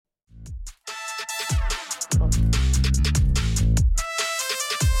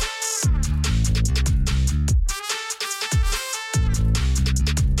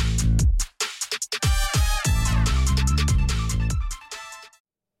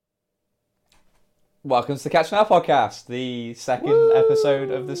Welcome to the Catch Now podcast, the second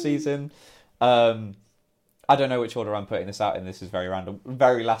episode of the season. I don't know which order I'm putting this out in. This is very random.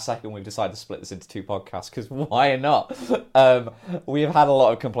 Very last second, we've decided to split this into two podcasts because why not? We have had a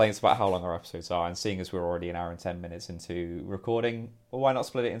lot of complaints about how long our episodes are, and seeing as we're already an hour and 10 minutes into recording, well, why not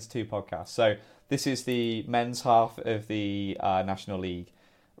split it into two podcasts? So this is the men's half of the National League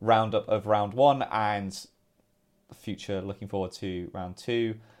roundup of round one, and future looking forward to round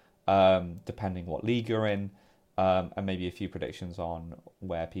two, depending what league you're in, and maybe a few predictions on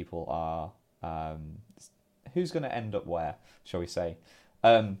where people are. Who's going to end up where, shall we say.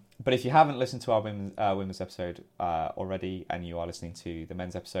 But if you haven't listened to our women's episode already, and you are listening to the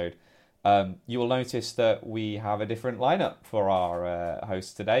men's episode, you will notice that we have a different lineup for our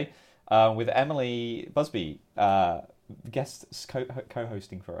hosts today, with Emily Busby guest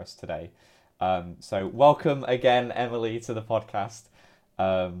co-hosting for us today. So welcome again, Emily, to the podcast.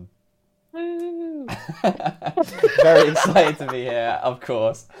 Woo! Very excited to be here, of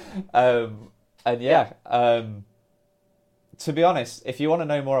course. And yeah, to be honest, if you want to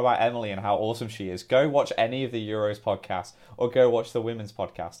know more about Emily and how awesome she is, go watch any of the Euros podcasts or go watch the women's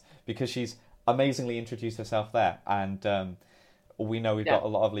podcast, because she's amazingly introduced herself there. And we know we've got a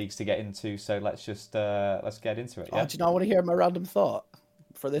lot of leagues to get into, so let's get into it. Oh, Yeah? do you not want to hear my random thought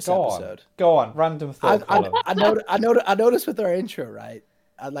for this episode? Go on, random thought. I noticed with our intro, right?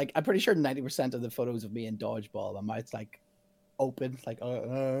 I'm pretty sure 90% of the photos of me in dodgeball, my mouth's like open, like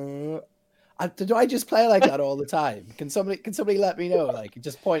do I just play like that all the time? Can somebody let me know? Like,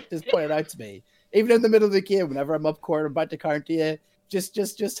 just point it out to me. Even in the middle of the game, whenever I'm up court, I'm about to counter you. Just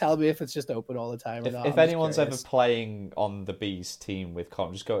tell me if it's just open all the time or not. If anyone's ever playing on the Bees team with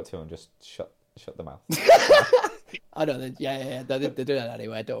Con, just go up to them and just shut the mouth. I know that. Yeah. They do that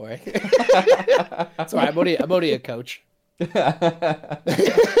anyway. Don't worry. Sorry, I'm only a coach. All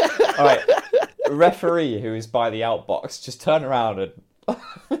right, referee who is by the outbox, just turn around and.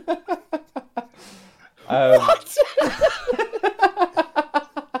 What?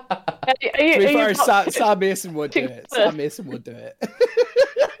 Sam Mason would do it. Sam Mason would do it.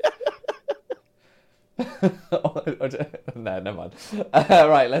 No, never mind.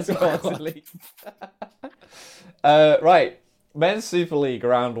 Right, let's go on to the league. Right, Men's Super League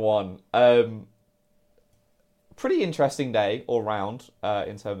round one. Pretty interesting day all round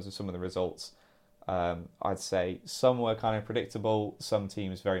in terms of some of the results. I'd say some were kind of predictable, some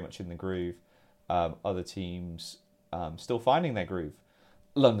teams very much in the groove, other teams still finding their groove.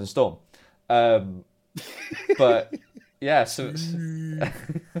 London Storm. But yeah, so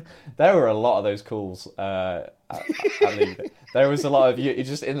there were a lot of those calls at league. There was a lot of you're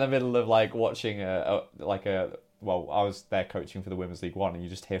just in the middle of like watching well, I was there coaching for the Women's League One, and you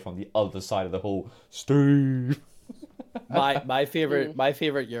just hear from the other side of the hall, Steve. My favorite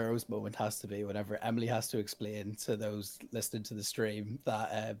Euros moment has to be whenever Emily has to explain to those listening to the stream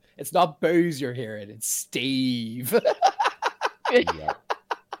that it's not Booze you're hearing, it's Steve. Yeah.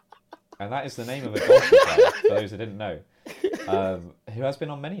 And that is the name of a golf player, for those who didn't know, who has been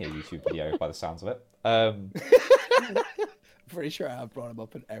on many a YouTube video by the sounds of it. I'm pretty sure I've brought him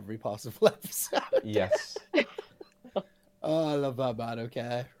up in every possible episode. Yes. Oh, I love that man.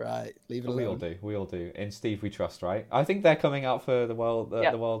 Okay, right, leave it alone. We all do. In Steve we trust, right? I think they're coming out for the World Cup,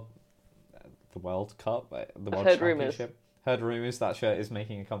 the World Championship. Heard rumours that shirt is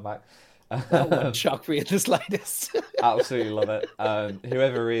making a comeback. That wouldn't shock me in the slightest. Absolutely love it.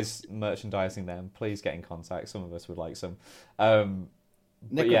 Whoever is merchandising them, please get in contact. Some of us would like some.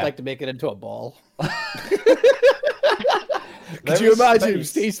 Nick would like to make it into a ball. Could you imagine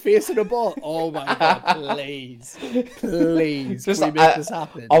Steve's facing a ball? Oh my god, please. Just can we make this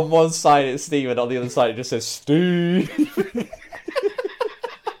happen? On one side it's Steve, and on the other side it just says Steve.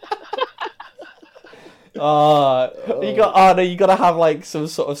 You gotta have like some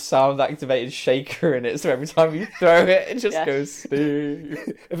sort of sound activated shaker in it, so every time you throw it, it just goes Steve.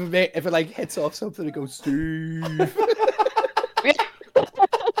 If it like hits off something, it goes Steve.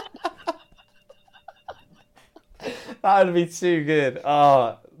 That would be too good.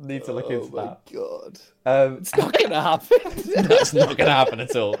 Need to look into that. Oh my god. It's not gonna happen. That's not gonna happen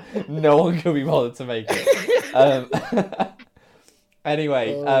at all. No one can be bothered to make it.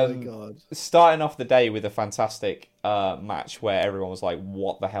 Anyway, oh my god. Starting off the day with a fantastic match where everyone was like,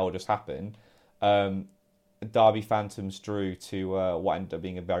 what the hell just happened? Derby Phantoms drew to what ended up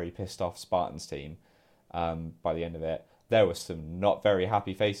being a very pissed off Spartans team. By the end of it, there were some not very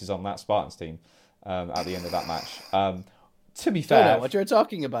happy faces on that Spartans team at the end of that match. To be fair, I don't know what you're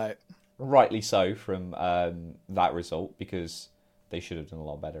talking about. Rightly so from that result, because they should have done a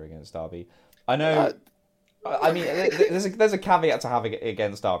lot better against Derby. I know. I mean, there's a caveat to have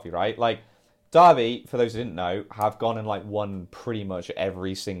against Derby, right? Like, Derby, for those who didn't know, have gone and like won pretty much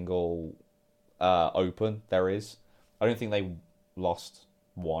every single Open there is. I don't think they lost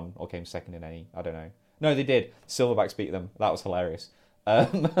one or came second in any. I don't know. No, they did. Silverbacks beat them. That was hilarious.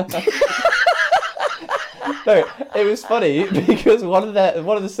 No, it was funny because one of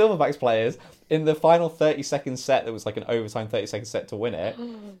the Silverbacks players in the final 30-second set, that was like an overtime 30-second set to win it,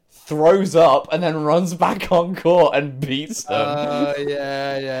 throws up and then runs back on court and beats them.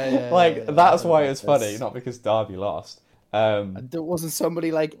 Yeah. Like, that's why it's funny, not because Derby lost. There wasn't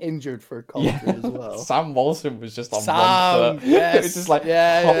somebody like injured for culture as well. Sam Walton was just on Sam, one foot. yes. It was just like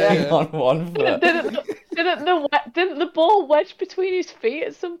hopping on one foot. Didn't the ball wedge between his feet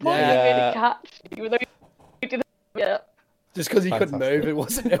at some point? Yeah. He made a catch, even though he didn't. Yeah. Just because he couldn't move,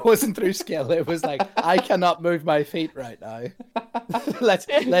 it wasn't through skill. It was like, I cannot move my feet right now.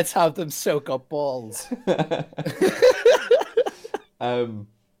 let's have them soak up balls.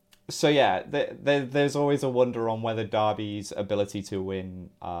 So yeah, there's always a wonder on whether Derby's ability to win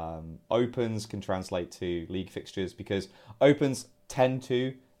Opens can translate to league fixtures, because Opens tend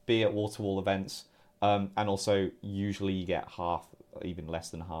to be at wall-to-wall events, and also usually you get half, even less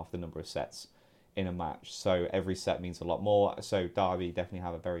than half the number of sets in a match. So every set means a lot more. So Derby definitely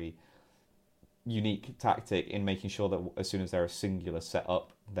have a very unique tactic in making sure that as soon as they're a singular set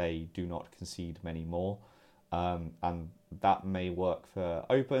up, they do not concede many more. And that may work for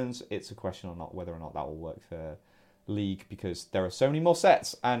Opens. It's a question or not whether or not that will work for League, because there are so many more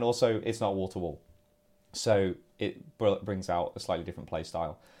sets, and also it's not wall to wall, so it brings out a slightly different play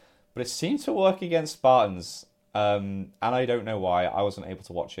style. But it seemed to work against Spartans, and I don't know why. I wasn't able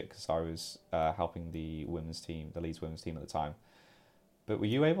to watch it because I was helping the women's team, the Leeds women's team at the time. But were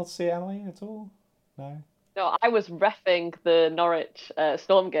you able to see it, Emily, at all? No. No, I was reffing the Norwich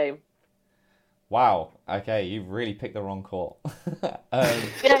Storm game. Wow. Okay, you really picked the wrong court.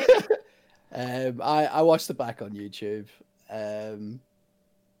 I watched it back on YouTube.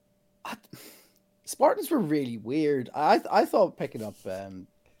 Spartans were really weird. I thought picking up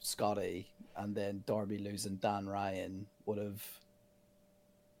Scotty and then Derby losing Dan Ryan would have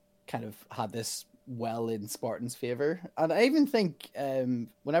kind of had this well in Spartans' favour. And I even think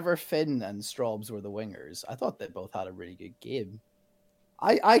whenever Finn and Straubs were the wingers, I thought they both had a really good game.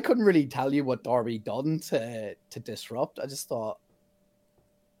 I couldn't really tell you what Derby done to disrupt. I just thought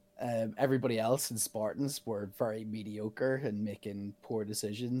everybody else in Spartans were very mediocre and making poor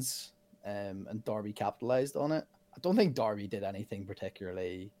decisions, and Derby capitalised on it. I don't think Derby did anything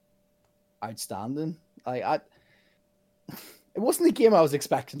particularly outstanding. It wasn't the game I was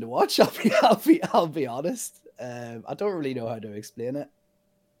expecting to watch. I'll be honest. I don't really know how to explain it.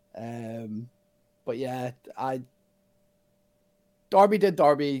 But yeah, Derby did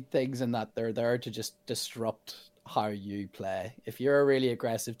Derby things in that they're there to just disrupt how you play. If you're a really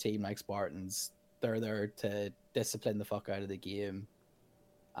aggressive team like Spartans, they're there to discipline the fuck out of the game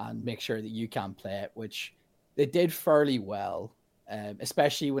and make sure that you can play it, which they did fairly well,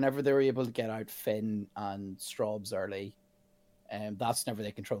 especially whenever they were able to get out Finn and Straubs early. That's whenever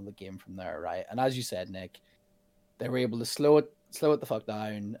they control the game from there, right? And as you said, Nick, they were able to slow it the fuck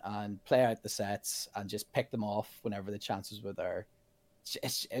down and play out the sets and just pick them off whenever the chances were there.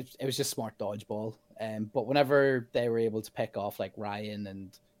 It was just smart dodgeball. But whenever they were able to pick off like Ryan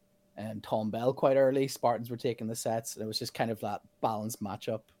and Tom Bell quite early, Spartans were taking the sets. And it was just kind of that balanced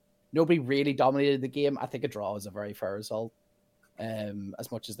matchup. Nobody really dominated the game. I think a draw is a very fair result.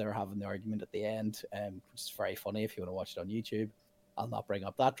 As much as they were having the argument at the end, which is very funny if you want to watch it on YouTube. I'll not bring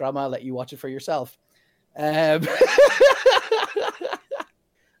up that drama. I'll let you watch it for yourself. I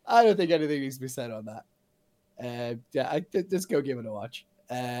don't think anything needs to be said on that. Just go give it a watch.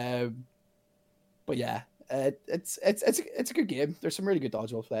 But yeah, it's a good game. There's some really good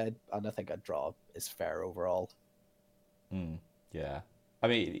dodgeball played, and I think a draw is fair overall. Yeah, I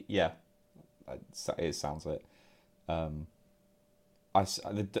mean, yeah, it sounds it. The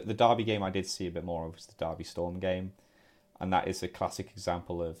Derby game I did see a bit more of was the Derby Storm game, and that is a classic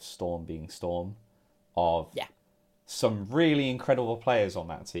example of Storm being Storm, of some really incredible players on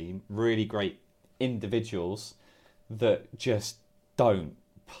that team, really great individuals that just don't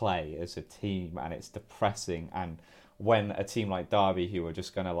play as a team, and it's depressing. And when a team like Derby, who are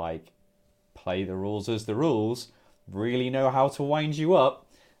just going to like play the rules as the rules, really know how to wind you up,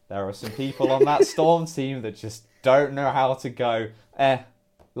 there are some people on that Storm team that just don't know how to go,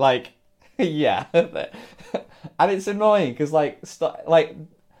 yeah. And it's annoying because like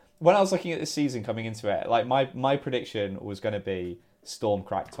when I was looking at this season coming into it, like my prediction was going to be Storm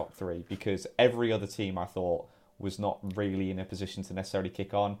crack top 3, because every other team I thought was not really in a position to necessarily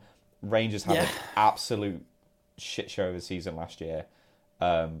kick on. Rangers had an absolute shit show of the season last year.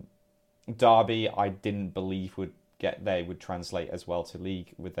 Derby, I didn't believe they would translate as well to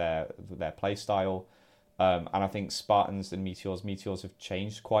League with their play style. And I think Spartans and Meteors have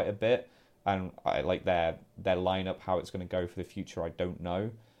changed quite a bit, and I like their lineup, how it's going to go for the future. I don't know.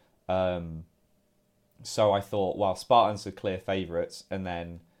 So I thought, well, Spartans are clear favourites, and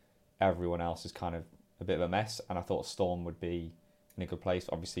then everyone else is kind of a bit of a mess. And I thought Storm would be in a good place.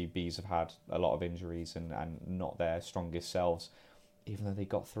 Obviously, Bees have had a lot of injuries and not their strongest selves, even though they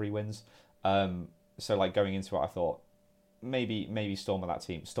got 3 wins. So like going into it, I thought maybe Storm are that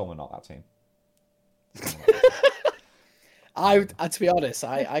team. Storm are not that team. To be honest,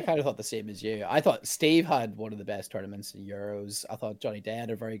 I kind of thought the same as you. I thought Steve had one of the best tournaments in Euros. I thought Johnny Day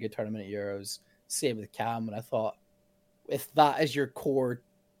had a very good tournament at Euros. Same with Cam, and I thought if that is your core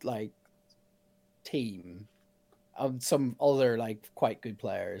like team, some other like quite good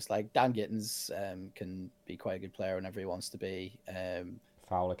players like Dan Gittins can be quite a good player whenever he wants to be.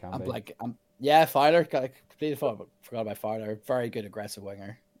 Fowler can be. Fowler. Completely forgot about Fowler. Very good aggressive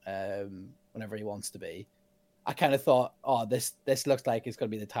winger. Whenever he wants to be. I kind of thought, oh, this looks like it's going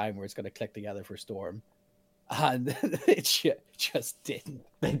to be the time where it's going to click together for Storm, and it just didn't.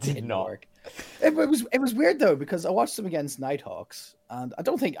 They did not work. It was weird though, because I watched them against Nighthawks, and I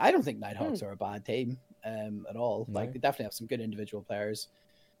don't think Nighthawks are a bad team at all. No. Like they definitely have some good individual players.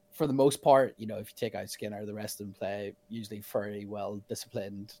 For the most part, if you take out Skinner, the rest of them play usually very well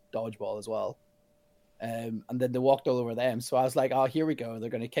disciplined dodgeball as well. And then they walked all over them. So I was like, oh, here we go. They're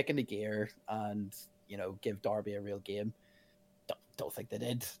going to kick into gear and, give Derby a real game. Don't think they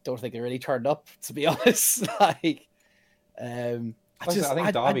did. Don't think they really turned up, to be honest. I think Derby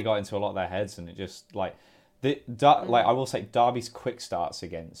got into a lot of their heads, and it just like I will say Derby's quick starts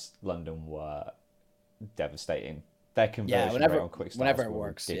against London were devastating. Their conversion rate on quick starts whenever it were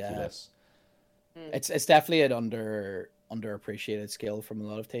works, ridiculous. Yeah. It's definitely an underappreciated skill from a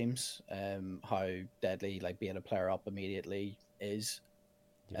lot of teams. How deadly like being a player up immediately is.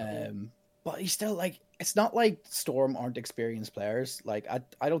 Yeah. But he's still like, it's not like Storm aren't experienced players. Like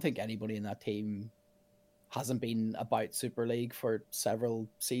I don't think anybody in that team hasn't been about Super League for several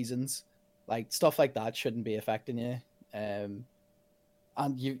seasons. Like stuff like that shouldn't be affecting you. And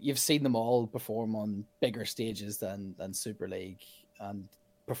you've seen them all perform on bigger stages than Super League and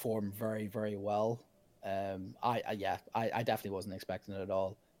perform very, very well. I definitely wasn't expecting it at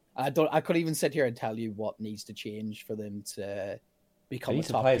all. I couldn't even sit here and tell you what needs to change for them to become a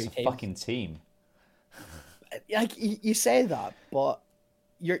top 3 team. Fucking team. Like you say that, but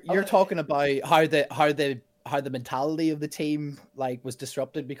you're talking about how the mentality of the team like was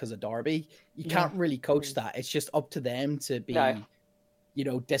disrupted because of Derby. You can't really coach that. It's just up to them to be,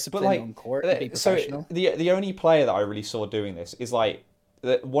 disciplined on court and be professional. So the only player that I really saw doing this is like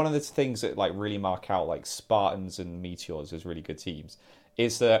one of the things that like really mark out like Spartans and Meteors as really good teams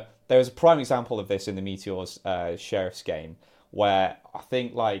is that there was a prime example of this in the Meteors Sheriff's game where I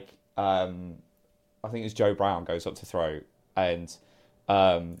think it's Joe Brown goes up to throw and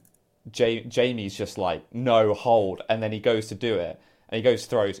Jamie's just like no hold, and then he goes to do it and he goes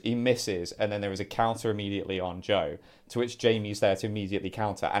throws, he misses, and then there is a counter immediately on Joe, to which Jamie's there to immediately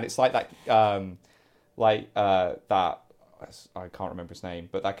counter, and it's like that that I can't remember his name,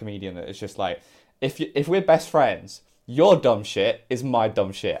 but that comedian that is just like, if we're best friends, your dumb shit is my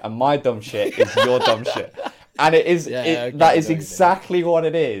dumb shit, and my dumb shit is your dumb shit, and it is that is exactly what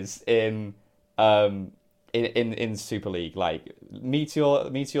it is in Super League. Like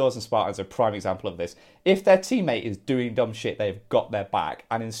Meteors and Spartans are a prime example of this. If their teammate is doing dumb shit, they've got their back.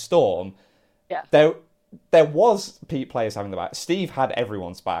 And in Storm, there was players having the back. Steve had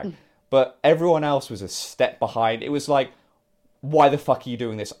everyone's back, but everyone else was a step behind. It was like, why the fuck are you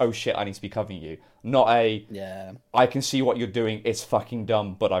doing this? Oh shit, I need to be covering you. Not I can see what you're doing. It's fucking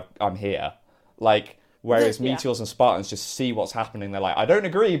dumb, but I'm here. Like. Whereas Meteors and Spartans just see what's happening. They're like, I don't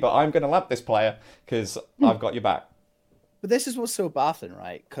agree, but I'm going to lap this player because I've got your back. But this is what's so baffling,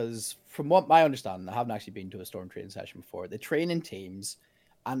 right? Because from what my understanding, I haven't actually been to a Storm training session before. They train in teams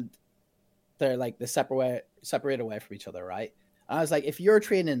and they're like, they separate away from each other, right? And I was like, if you're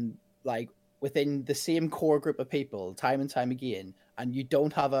training like within the same core group of people time and time again, and you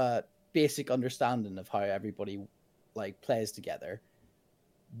don't have a basic understanding of how everybody like plays together,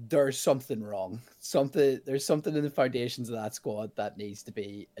 there's something wrong. There's something in the foundations of that squad that needs to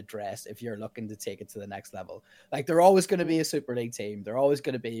be addressed if you're looking to take it to the next level. Like they're always going to be a Super League team. They're always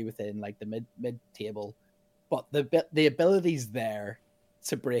going to be within like the mid table, but the ability's there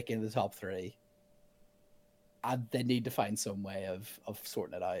to break into the top 3, and they need to find some way of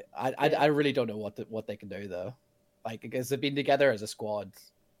sorting it out. I really don't know what they can do though. Like because they've been together as a squad.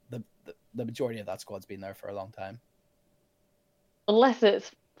 The majority of that squad's been there for a long time. Unless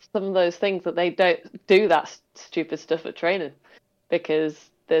it's some of those things that they don't do that stupid stuff at training because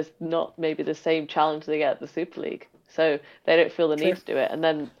there's not maybe the same challenge they get at the Super League. So they don't feel the need to do it. And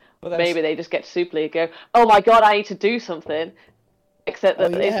then maybe they just get to Super League and go, oh my God, I need to do something. Except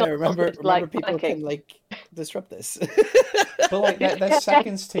that it's not remember like people panicking. can like disrupt this. But like their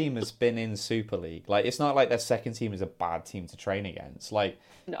second team has been in Super League. Like it's not like their second team is a bad team to train against. Like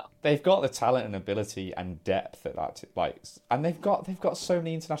No. they've got the talent and ability and depth at that. And they've got so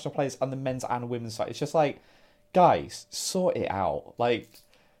many international players on the men's and women's side. It's just like, guys, sort it out. Like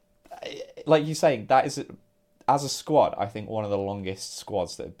you're saying, that is, as a squad, I think one of the longest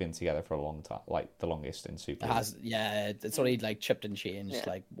squads that have been together for a long time. Like the longest in Super League. It's only like chipped and changed. Yeah.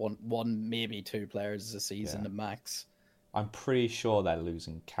 Like one maybe two players a season at max. I'm pretty sure they're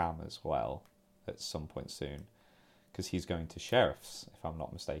losing Cam as well at some point soon, because he's going to Sheriffs, if I'm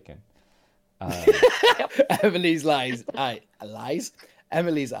not mistaken. Emily's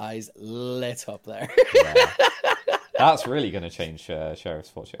Emily's eyes lit up there. Yeah. That's really going to change Sheriff's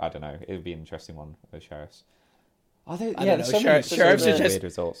fortune. I don't know. It would be an interesting one with Sheriffs. I don't know. Sheriffs are just weird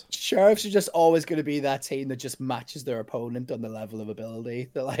results. Sheriffs are just always going to be that team that just matches their opponent on the level of ability.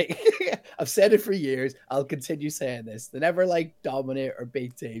 They're like, I've said it for years. I'll continue saying this. They never like dominate or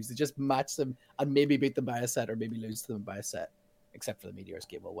beat teams. They just match them and maybe beat them by a set or maybe lose to them by a set. Except for the Meteors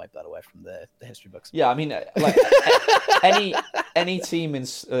game, we'll wipe that away from the history books. Yeah, I mean, like any team in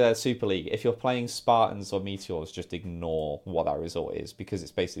Super League, if you're playing Spartans or Meteors, just ignore what that result is, because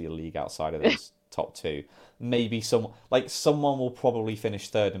it's basically a league outside of those top two. Maybe someone will probably finish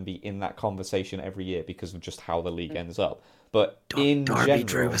third and be in that conversation every year because of just how the league ends up. But in Derby drew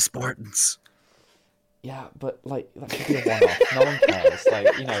general, with Spartans. yeah, but like that could be a one-off. No one cares.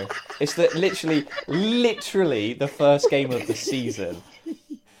 Like, you know, it's literally the first game of the season.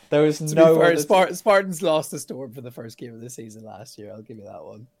 There was no other... Spartans lost the Storm for the first game of the season last year. I'll give you that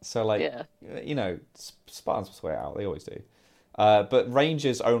one. So like, you know, Spartans will swear out. They always do. But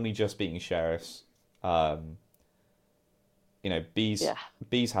Rangers only just beating Sheriffs. You know, Bees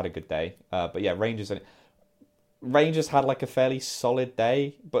had a good day. But yeah, Rangers had like a fairly solid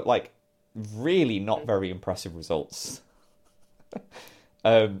day, but like really not very impressive results.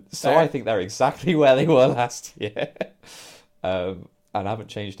 So I think they're exactly where they were last year. And haven't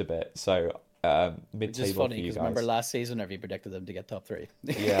changed a bit. So mid-table Just funny, for you because guys. remember last season, whenever you predicted them to get top 3.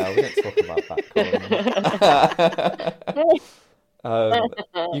 Yeah, we didn't talk about that, Colin.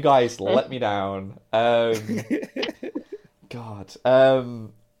 You guys let me down. God.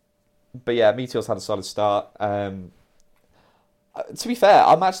 But yeah, Meteors had a solid start. To be fair,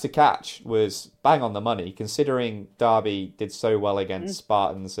 our match to catch was bang on the money, considering Derby did so well against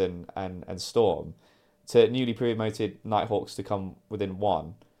Spartans and Storm. To newly promoted Nighthawks to come within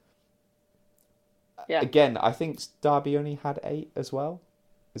 1. Yeah. Again, I think Derby only had 8 as well.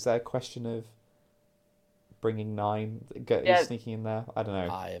 Is there a question of bringing 9, sneaking in there? I don't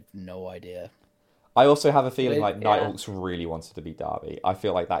know. I have no idea. I also have a feeling like Nighthawks really wanted to beat Derby. I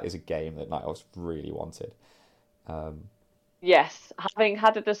feel like that is a game that Nighthawks really wanted. Yes, having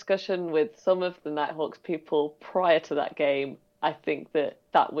had a discussion with some of the Nighthawks people prior to that game, I think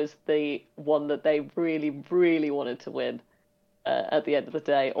that was the one that they really, really wanted to win at the end of the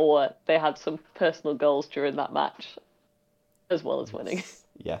day, or they had some personal goals during that match, as well as winning.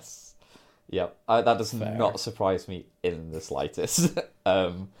 Yes. Yep. That does not surprise me in the slightest.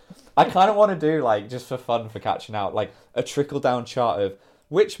 I kind of want to do, like, just for fun, for catching out, like, a trickle-down chart of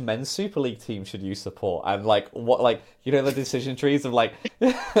which men's Super League team should you support, and like what, like, you know, the decision trees of like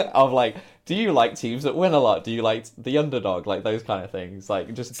do you like teams that win a lot, do you like the underdog, like those kind of things,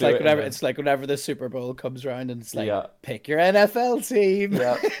 like just it's like whenever the Super Bowl comes around and it's like pick your NFL team.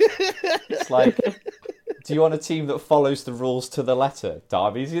 It's like, do you want a team that follows the rules to the letter?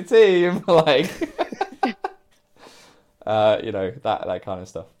 Derby's your team. Like you know, that kind of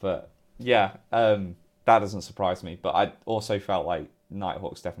stuff. But yeah, that doesn't surprise me, but I also felt like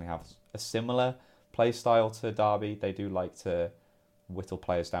Nighthawks definitely have a similar play style to Derby. They do like to whittle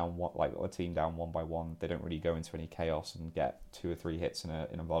players down, like a team down one by one. They don't really go into any chaos and get 2 or 3 hits in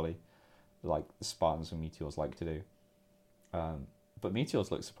a volley, like the Spartans and Meteors like to do. But Meteors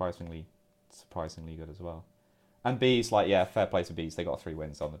look surprisingly good as well. And Bees, like, yeah, fair play to Bees. They got 3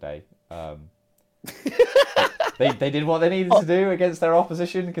 wins on the day. They did what they needed to do against their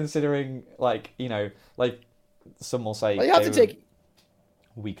opposition, considering, like, you know, like some will say, you have to take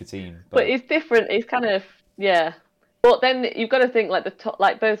weaker team, but it's different. It's kind of But then you've got to think like the top,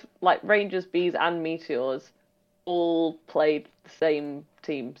 like both like Rangers, Bees, and Meteors all played the same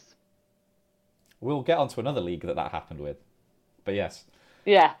teams. We'll get onto another league that happened with, but yes.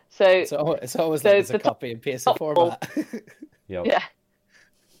 Yeah. So it's always like it's a copy and paste format. Yep. Yeah.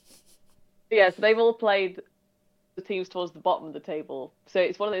 Yeah, so they've all played the teams towards the bottom of the table. So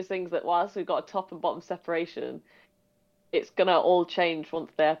it's one of those things that whilst we've got a top and bottom separation, it's gonna all change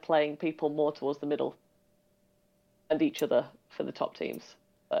once they're playing people more towards the middle and each other for the top teams.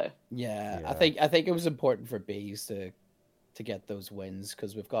 So Yeah, Yeah. I think it was important for Bees to get those wins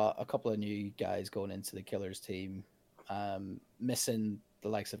because we've got a couple of new guys going into the Killers team, missing the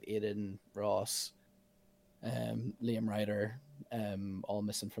likes of Aiden Ross, Liam Ryder, all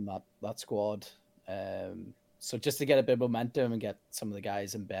missing from that squad. So just to get a bit of momentum and get some of the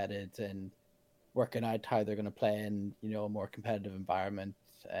guys embedded and working out how they're going to play in a more competitive environment,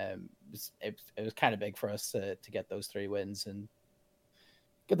 it was kind of big for us to get those 3 wins and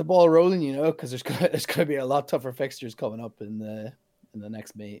get the ball rolling, because there's going to be a lot tougher fixtures coming up in the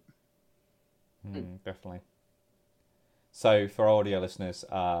next meet. Definitely. So for our audio listeners,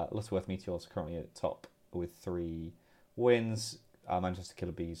 Lutterworth Meteors are currently at top with 3 wins. Manchester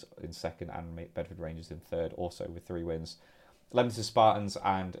Killer Bees in second and Bedford Rangers in third, also with 3 wins. Leamington Spartans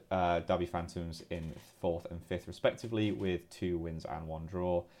and Derby Phantoms in fourth and fifth, respectively, with 2 wins and 1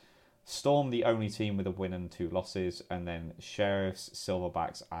 draw. Storm, the only team with a win and 2 losses, and then Sheriffs,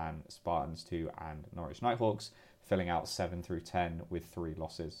 Silverbacks, and Spartans 2 and Norwich Nighthawks filling out 7 through 10 with 3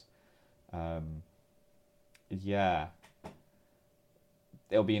 losses. Yeah,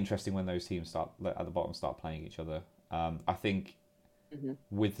 it'll be interesting when those teams start at the bottom start playing each other. I think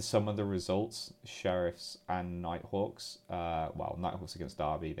with some of the results, Sheriffs and Nighthawks, Nighthawks against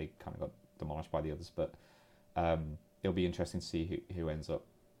Derby, they kind of got demolished by the others, but it'll be interesting to see who ends up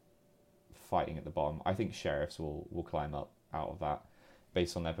fighting at the bottom. I think Sheriffs will climb up out of that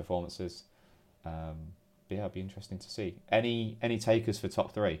based on their performances. But yeah, it'll be interesting to see. Any takers for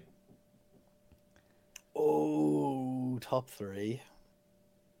top 3? Oh, top 3.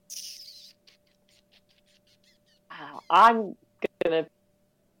 I'm gonna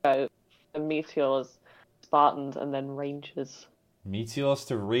go for Meteors, Spartans, and then Rangers. Meteors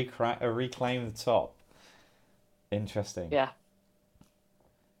to reclaim the top. Interesting. Yeah.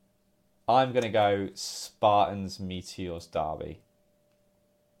 I'm going to go Spartans, Meteors, Derby.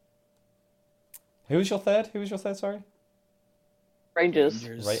 Who was your third? Sorry? Rangers.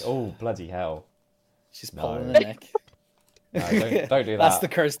 Oh, bloody hell. She's pulling the neck. No, don't do that.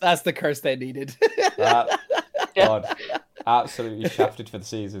 That's the curse they needed. God, absolutely shafted for the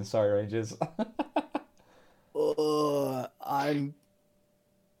season. Sorry, Rangers.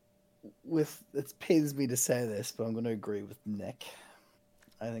 It pains me to say this, but I'm going to agree with Nick.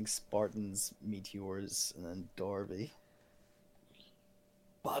 I think Spartans, Meteors, and then Derby.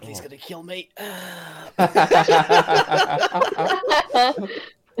 Bodley's going to kill me.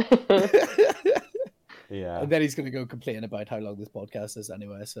 Yeah. And then he's going to go complain about how long this podcast is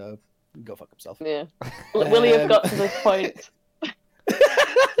anyway, so go fuck himself. Yeah. William got to this point.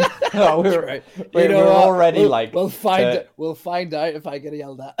 No, we're already we'll find out if I get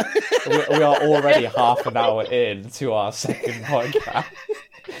yelled at. we are already half an hour in to our second podcast.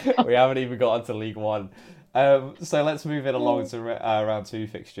 We haven't even got onto League One. So let's move it along to round 2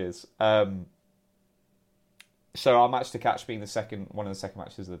 fixtures. So our match to catch being one of the second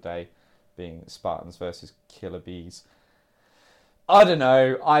matches of the day, being Spartans versus Killer Bees. I don't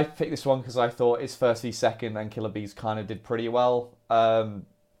know. I picked this one because I thought it's first v second, and Killer Bees kind of did pretty well.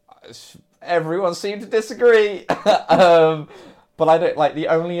 Everyone seemed to disagree. But I don't like the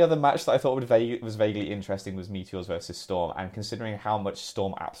only other match that I thought was vaguely interesting was Meteors versus Storm, and considering how much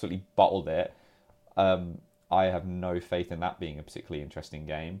Storm absolutely bottled it, I have no faith in that being a particularly interesting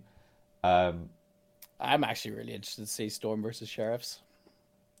game. I'm actually really interested to see Storm versus Sheriffs.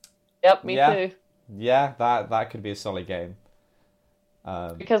 Yep, me too. Yeah, that could be a solid game.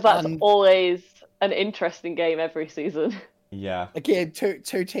 Because that's always an interesting game every season. Yeah. Again,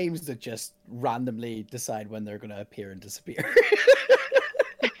 two teams that just randomly decide when they're going to appear and disappear.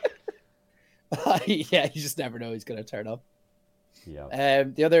 Yeah, you just never know who's going to turn up. Yeah.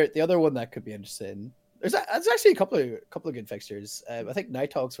 The other one that could be interesting. There's actually a couple of good fixtures. I think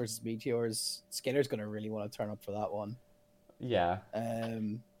Nighthawks versus Meteors. Skinner's going to really want to turn up for that one. Yeah.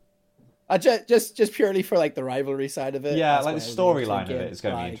 Just purely for like the rivalry side of it. Yeah, like the storyline of it is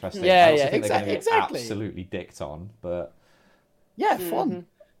going to be interesting. Yeah, I also think they're going to be exactly. absolutely dicked on, but yeah, fun.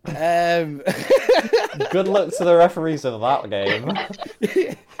 Good luck to the referees of that game.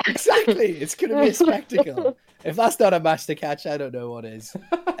 Exactly, it's going to be a spectacle. If that's not a match to catch, I don't know what is.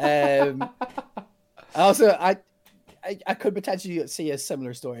 Also, I could potentially see a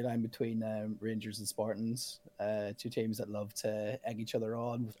similar storyline between Rangers and Spartans, 2 teams that love to egg each other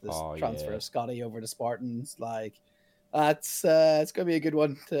on with this transfer of Scotty over to Spartans. Like, it's going to be a good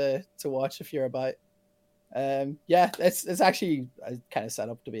one to watch if you're about. Yeah, it's actually kind of set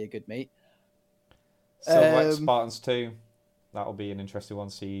up to be a good meet. Silverback Spartans 2. That'll be an interesting one.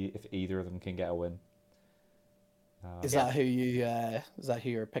 See if either of them can get a win. Is that who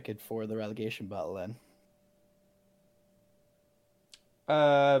you're picking for the relegation battle then?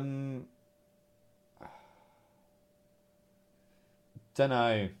 Don't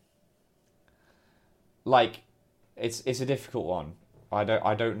know. Like, it's a difficult one. I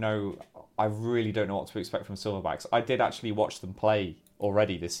don't know. I really don't know what to expect from Silverbacks. I did actually watch them play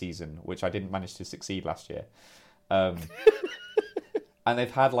already this season, which I didn't manage to succeed last year. And they've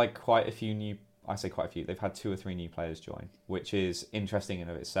had like quite a few new. I say quite a few. They've had 2 or 3 new players join, which is interesting in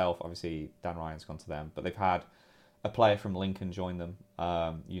of itself. Obviously, Dan Ryan's gone to them, but they've had a player from Lincoln join them,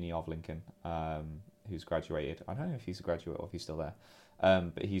 Uni of Lincoln, who's graduated. I don't know if he's a graduate or if he's still there,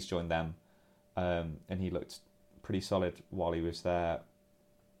 but he's joined them, and he looked pretty solid while he was there.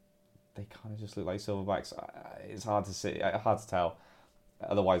 They kind of just look like Silverbacks. It's hard to see, hard to tell.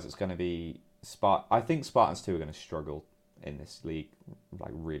 Otherwise, it's going to be I think Spartans 2 are going to struggle in this league, like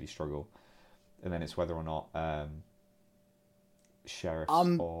really struggle. And then it's whether or not Sheriffs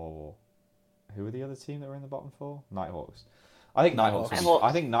or who are the other team that were in the bottom 4? Nighthawks. I think Nighthawks.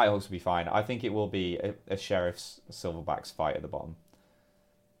 I think Nighthawks will be fine. I think it will be a Sheriffs Silverbacks fight at the bottom.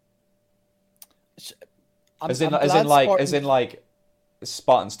 As in like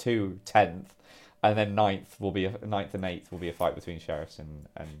Spartans 2 10th, and then 9th and 8th will be a fight between Sheriffs and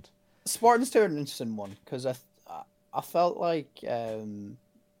Spartans 2 are an interesting one because I felt like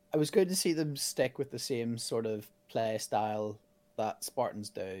it was good to see them stick with the same sort of play style that Spartans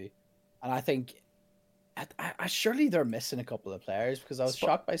do, and I think I surely they're missing a couple of players because I was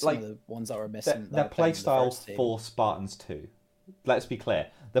shocked by some of the ones that were missing. Their play style for Spartans 2. Let's be clear.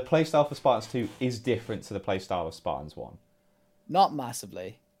 The play style for Spartans 2 is different to the play style of Spartans 1. Not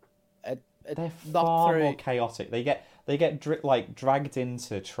massively. They're far more chaotic. They get dragged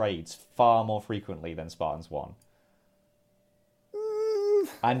into trades far more frequently than Spartans 1.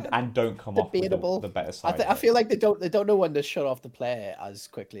 And don't come off with the better side. I feel like they don't know when to shut off the play as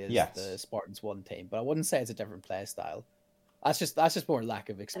quickly as the Spartans 1 team. But I wouldn't say it's a different play style. That's just more lack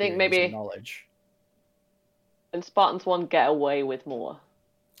of experience and knowledge. And Spartans 1 get away with more.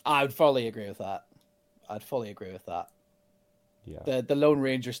 I would fully agree with that. Yeah. The Lone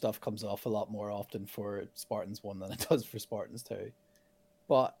Ranger stuff comes off a lot more often for Spartans 1 than it does for Spartans 2.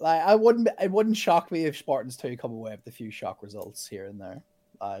 But like it wouldn't shock me if Spartans 2 come away with a few shock results here and there.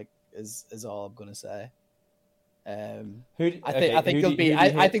 Like is all I'm gonna say. Who do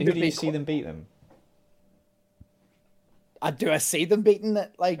you see them beat them? Do I see them beating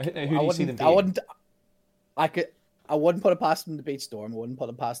it? Like who do you see them beating? I wouldn't put it past them to beat Storm. I wouldn't put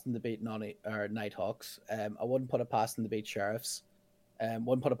it past them to beat Nighthawks. I wouldn't put it past them to beat Sheriffs.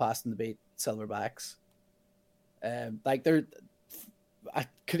 Wouldn't put it past them to beat Silverbacks. I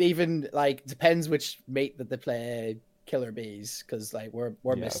could even depends which mate that they play Killer Bees because we're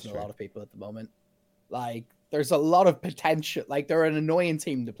missing a lot of people at the moment. Like there's a lot of potential. Like they're an annoying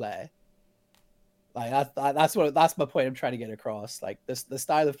team to play. Like that's my point I'm trying to get across. Like the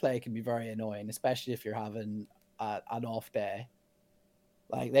style of play can be very annoying, especially if you're having an off day.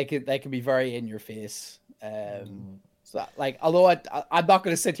 Like they can be very in your face. So although I'm not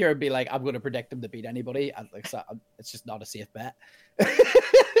going to sit here and be like I'm going to predict them to beat anybody. It's just not a safe bet.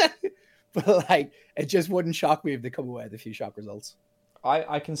 But it just wouldn't shock me if they come away with a few shock results.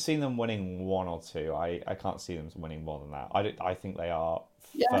 I can see them winning 1 or 2. I can't see them winning more than that. I think they are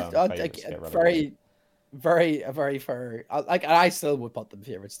very fair. I still would put them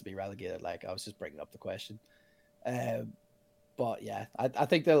favorites to be relegated. I was just bringing up the question. But yeah, I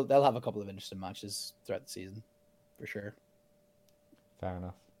think they'll have a couple of interesting matches throughout the season, for sure. Fair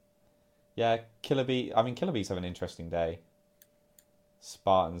enough. Yeah, Killer Bees have an interesting day.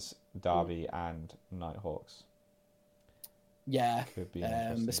 Spartans, Derby, and Nighthawks. Yeah, could be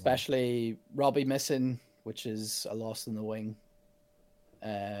especially Robbie missing, which is a loss in the wing.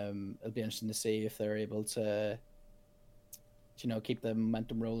 It'll be interesting to see if they're able to, keep the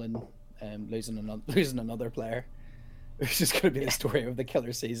momentum rolling. Losing another player, which is going to be the story of the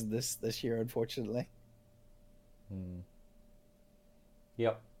killer season this year, unfortunately.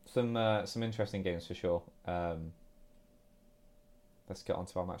 Yep, some interesting games for sure. Let's get on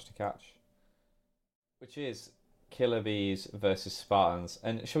to our match to catch, which is Killer Bees versus Spartans.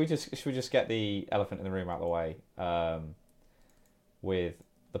 And should we just get the elephant in the room out of the way? With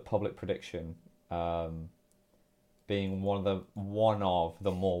the public prediction being one of the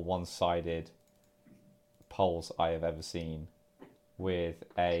more one-sided polls I have ever seen, with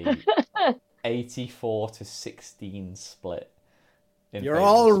a 84-16 split. You're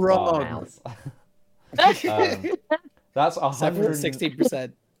all wrong. That's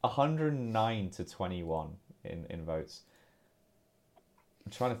 16%. 109 to 21 in votes.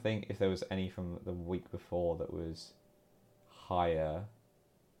 I'm trying to think if there was any from the week before that was higher,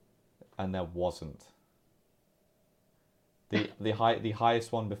 and there wasn't. The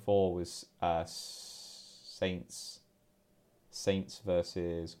highest one before was Saints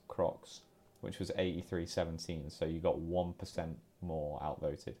versus Crocs, which was 83-17. So you got 1% more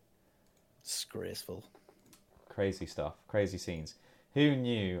outvoted. Disgraceful. Crazy stuff. Crazy scenes. Who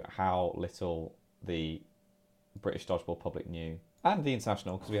knew how little the British Dodgeball public knew, and the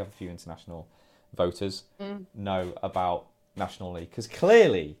international, because we have a few international voters, know about National League? Because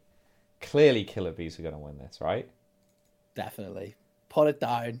clearly Killer Bees are going to win this, right? Definitely. Put it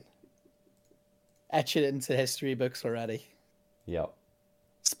down. Etch it into history books already. Yep.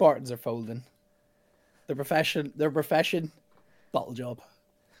 Spartans are folding. Their profession, bottle job.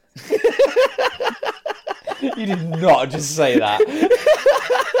 You did not just say that.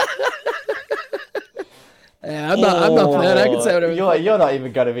 Yeah, I'm not playing. I can say whatever. You're not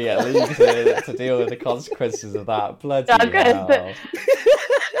even going to be at league to deal with the consequences of that. Bloody hell.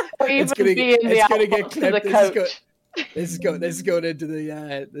 It's gonna get clipped. This is going into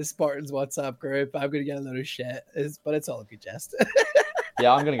the Spartans WhatsApp group. I'm gonna get a lot of shit, but it's all good, jest.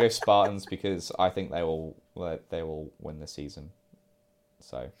 Yeah, I'm gonna go Spartans because I think they will win the season.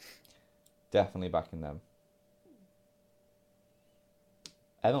 So definitely backing them.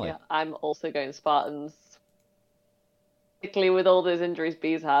 Emily. Yeah, I'm also going Spartans. Particularly with all those injuries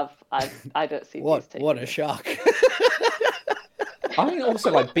Bees have, I don't see Bees taking what a shock. I mean,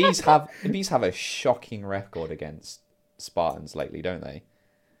 also like Bees have a shocking record against Spartans lately, don't they?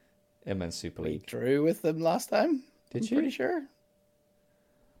 In Men's Super League. We drew with them last time. Did you? Pretty sure.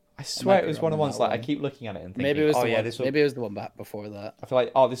 I swear it was one of the ones like I keep looking at it and thinking, maybe it was the one back before that. I feel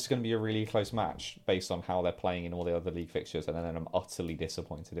like, this is going to be a really close match based on how they're playing in all the other league fixtures, and then I'm utterly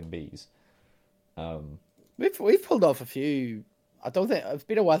disappointed in Bees. We've pulled off a few. I don't think it's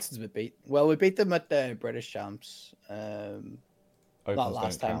been a while since we beat them at the British Champs. Not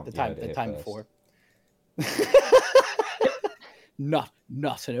last time, the time before. not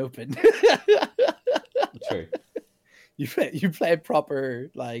an open. True. You play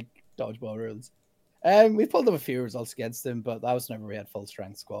proper like dodgeball rules. We pulled up a few results against them, but that was whenever we had full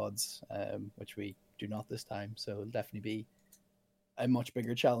strength squads, which we do not this time. So it'll definitely be a much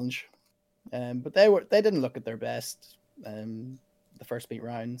bigger challenge. But they didn't look at their best the first beat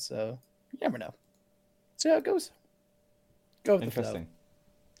round, so you never know. See how it goes. Go with Interesting. the flow.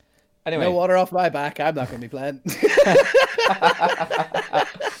 Anyway, no water off my back. I'm not going to be playing.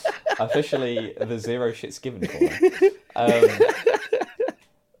 Officially, the zero shit's given corner.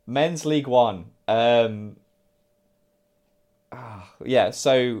 Men's League One. So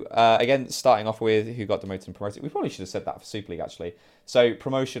again, starting off with who got demoted and promoted. We probably should have said that for Super League, actually. So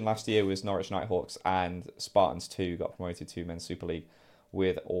promotion last year was Norwich Nighthawks, and Spartans 2 got promoted to Men's Super League,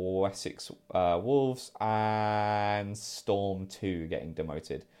 with Wessex Wolves and Storm 2 getting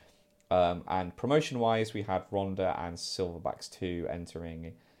demoted. And promotion-wise, we had Ronda and Silverbacks 2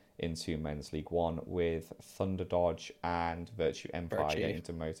 entering into Men's League 1, with Thunder Dodge and Virtue Empire getting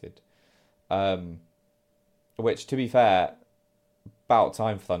demoted. Which, to be fair, about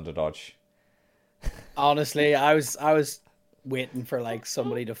time for Thunder Dodge. Honestly, I was waiting for like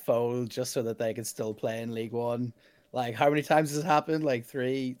somebody to fold just so that they could still play in League One. Like, how many times has it happened? Like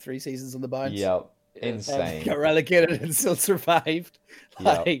three seasons on the bounce. Yep, insane. Got relegated and still survived.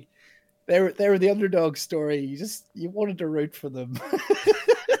 Like, yep. They were the underdog story. You wanted to root for them.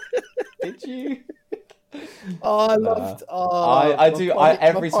 Did you? Oh, I loved. Oh, I do.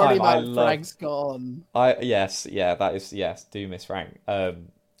 Every time I love. Frank's gone. Yes. Do miss Frank.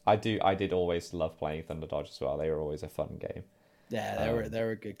 I did always love playing Thunder Dodge as well. They were always a fun game. Yeah, they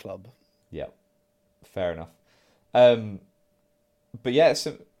were a good club. Yep. Fair enough. But yeah,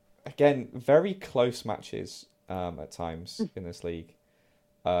 so again, very close matches at times in this league.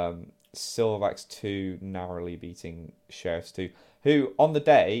 Silverbacks 2 narrowly beating Sheriffs 2, who on the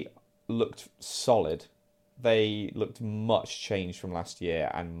day looked solid. They looked much changed from last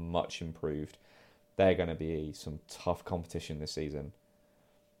year and much improved. They're going to be some tough competition this season.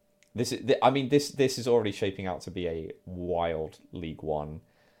 This is already shaping out to be a wild League One.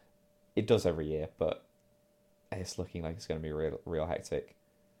 It does every year, but it's looking like it's going to be real hectic.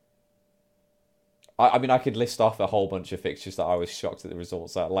 I could list off a whole bunch of fixtures that I was shocked at the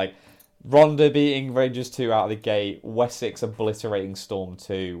results at. Like, Ronda beating Rangers 2 out of the gate, Wessex obliterating Storm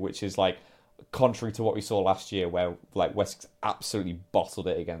 2, which is like contrary to what we saw last year, where like Wessex absolutely bottled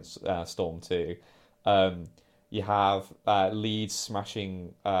it against Storm 2. You have Leeds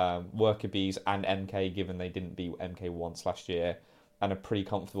smashing Worker Bees and MK, given they didn't beat MK once last year. and a pretty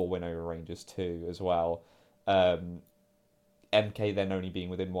comfortable win over Rangers too as well. MK then only being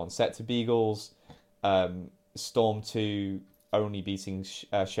within one set to Beagles. Storm 2 only beating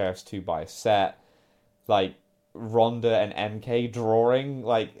Sheriffs 2 by a set. Like, Ronda and MK drawing.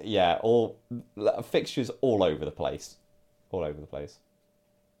 Like, yeah, all fixtures all over the place. All over the place.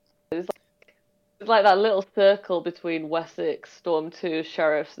 It's like that little circle between Wessex, Storm 2,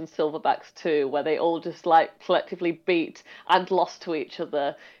 Sheriffs, and Silverbacks 2, where they all just like collectively beat and lost to each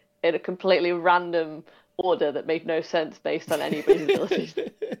other in a completely random order that made no sense based on anybody's abilities.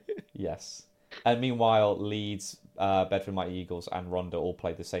 Yes. And meanwhile, Leeds, Bedford Mighty Eagles, and Ronda all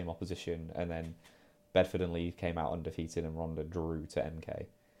played the same opposition, and then Bedford and Leeds came out undefeated, and Ronda drew to MK.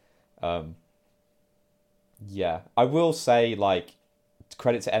 Yeah, I will say, like,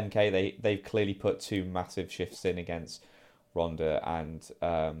 credit to MK, they've clearly put two massive shifts in against Ronda and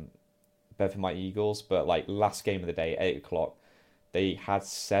Bedford Mighty Eagles, but like last game of the day, 8 o'clock, they had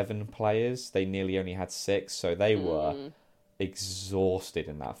 7 players. They nearly only had 6, so they were exhausted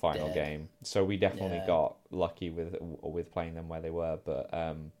in that final game. So we definitely got lucky with playing them where they were, but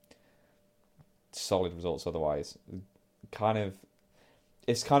solid results otherwise.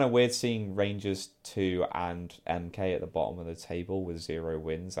 It's kind of weird seeing Rangers 2 and MK at the bottom of the table with 0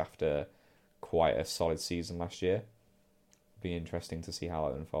 wins after quite a solid season last year. Be interesting to see how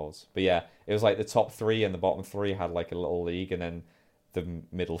it unfolds. But yeah, it was like the top 3 and the bottom 3 had like a little league, and then the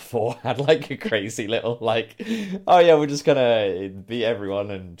middle 4 had like a crazy little like, oh yeah, we're just gonna beat everyone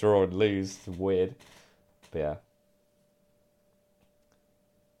and draw and lose. It's weird. But yeah.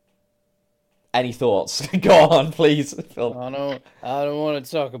 Any thoughts? Go on, please, Phil. I don't want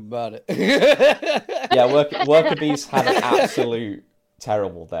to talk about it. Yeah, Worker Bees had an absolute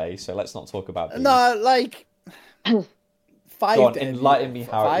terrible day, so let's not talk about these. No, like 5. Go on, enlighten me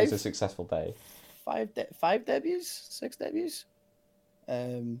how it was a successful day. 5 debuts, 6 debuts.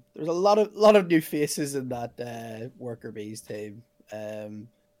 There's a lot of new faces in that Worker Bees team.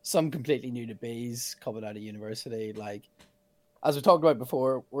 Some completely new to bees coming out of university. Like, as we talked about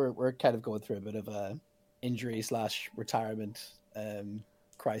before, we're kind of going through a bit of a injury/retirement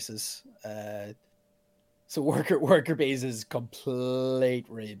crisis. So Worker Bees is complete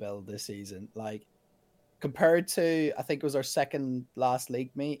rebuild this season. Like, compared to, I think it was our second last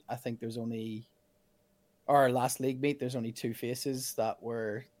league meet. I think there's only last league meet. There's only 2 faces that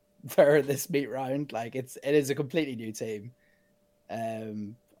were there this meet round. Like, it is a completely new team.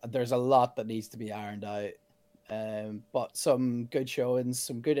 There's a lot that needs to be ironed out. But some good showings,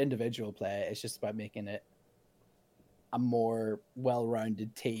 some good individual play. It's just about making it a more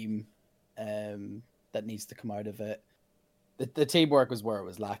well-rounded team that needs to come out of it. The teamwork was where it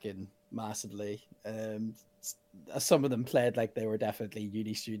was lacking massively. Some of them played like they were definitely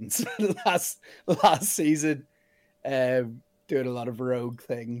uni students last season, doing a lot of rogue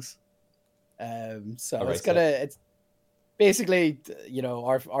things. So it's basically, you know,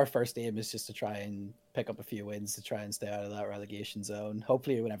 our first aim is just to try and pick up a few wins to try and stay out of that relegation zone.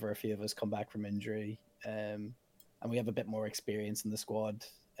 Hopefully, whenever a few of us come back from injury, and we have a bit more experience in the squad,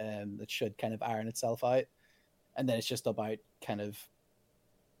 that should kind of iron itself out. And then it's just about kind of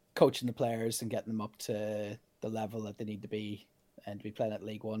coaching the players and getting them up to the level that they need to be and to be playing at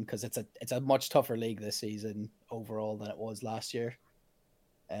League One, because it's a much tougher league this season overall than it was last year.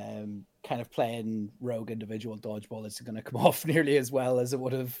 Kind of playing rogue individual dodgeball isn't going to come off nearly as well as it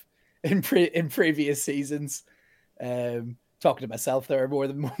would have in previous seasons. Talking to myself there more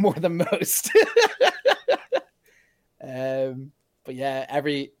than most. But yeah,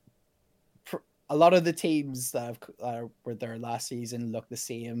 a lot of the teams that were there last season look the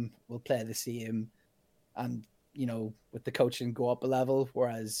same, will play the same, and you know, with the coaching go up a level.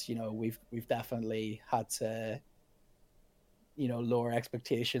 Whereas, you know, we've definitely had to, you know, lower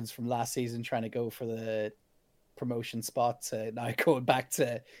expectations from last season, trying to go for the promotion spot to now going back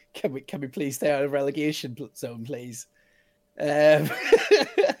to can we please stay out of relegation zone, please. There's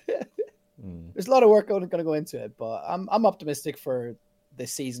a lot of work going to go into it, but I'm optimistic for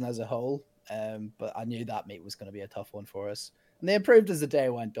this season as a whole. But I knew that meet was going to be a tough one for us, and they improved as the day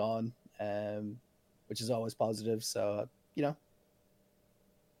went on, which is always positive. So, you know,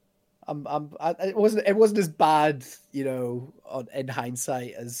 it wasn't as bad, you know, in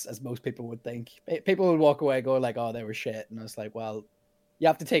hindsight as most people would think. People would walk away going like, "Oh, they were shit," and I was like, "Well, you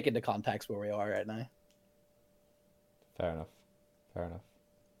have to take into context where we are right now." Fair enough.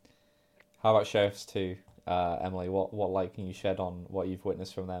 How about Sheriffs 2? Emily, what light can you shed on what you've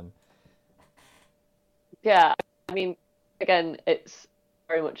witnessed from them? Yeah, I mean, again, it's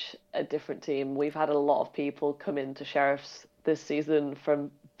very much a different team. We've had a lot of people come into Sheriffs this season from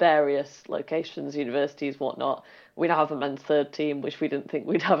various locations, universities, whatnot. We now have a men's third team, which we didn't think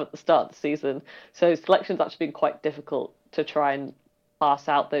we'd have at the start of the season. So selection's actually been quite difficult to try and pass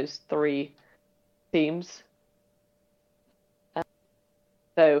out those three teams.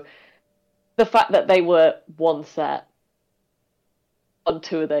 So the fact that they were one set on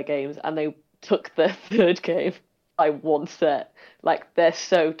two of their games and they took their third game by one set, like they're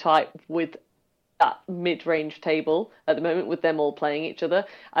so tight with that mid-range table at the moment with them all playing each other.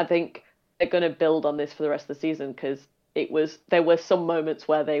 I think they're going to build on this for the rest of the season because there were some moments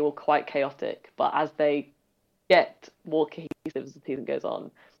where they were quite chaotic, but as they get more cohesive as the season goes on,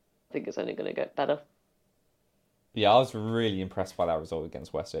 I think it's only going to get better. Yeah, I was really impressed by that result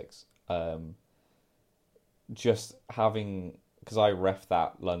against Wessex. Just having, because I ref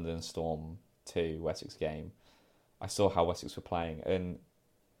that London Storm 2 Wessex game, I saw how Wessex were playing, and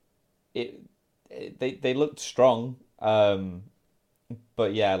they looked strong.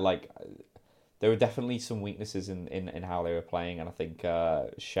 But yeah, like there were definitely some weaknesses in how they were playing, and I think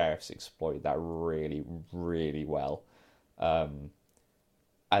Sheriffs exploited that really, really well.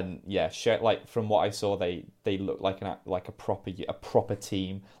 And yeah, like from what I saw, they looked like a proper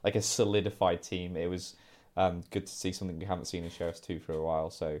team, like a solidified team. It was good to see something we haven't seen in Sheriffs 2 for a while.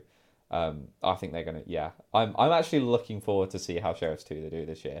 So I think they're gonna. Yeah, I'm actually looking forward to see how Sheriffs 2 they do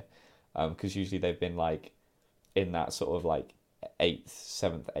this year, because usually they've been like in that sort of like 8th,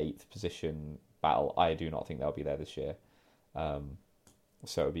 7th, 8th position battle. I do not think they'll be there this year.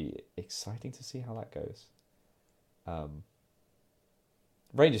 So it'll be exciting to see how that goes.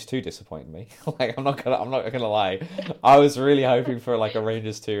 Rangers 2 disappointed me. Like I'm not gonna lie. I was really hoping for like a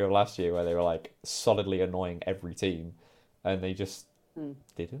Rangers 2 of last year where they were like solidly annoying every team, and they just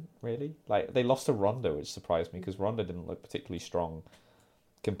didn't really. Like they lost to Ronda, which surprised me because Ronda didn't look particularly strong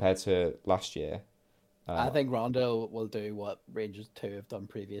compared to last year. I think Rondo will do what Rangers 2 have done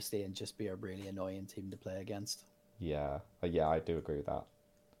previously and just be a really annoying team to play against. Yeah, I do agree with that.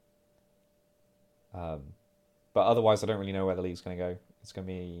 But otherwise, I don't really know where the league's going to go. It's going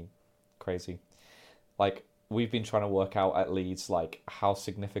to be crazy. Like, we've been trying to work out at Leeds, like, how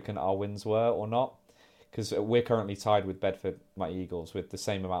significant our wins were or not. Because we're currently tied with Bedford Mighty Eagles with the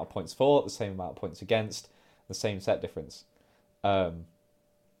same amount of points for, the same amount of points against, the same set difference. But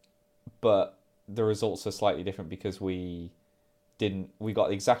the results are slightly different because we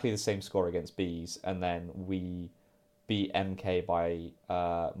got exactly the same score against Bees, and then we beat MK by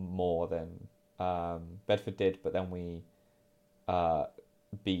more than Bedford did, but then we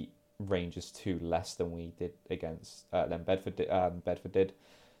beat Rangers 2 less than we did against than Bedford did,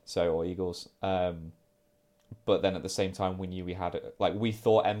 or Eagles. But then at the same time, we knew we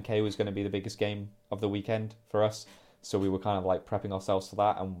thought MK was going to be the biggest game of the weekend for us, so we were kind of like prepping ourselves for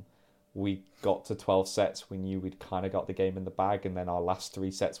that, and we got to 12 sets. We knew we'd kind of got the game in the bag, and then our last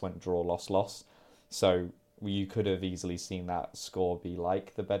 3 sets went draw, loss. So you could have easily seen that score be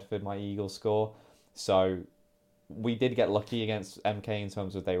like the Bedford Mighty Eagles score. So we did get lucky against MK in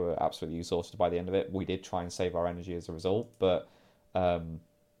terms of they were absolutely exhausted by the end of it. We did try and save our energy as a result, but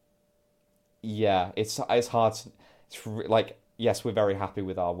yeah, it's hard. Like, yes, we're very happy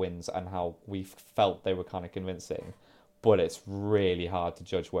with our wins and how we felt they were kind of convincing, but it's really hard to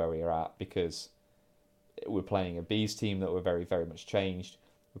judge where we are at because we're playing a Bees team that were very, very much changed.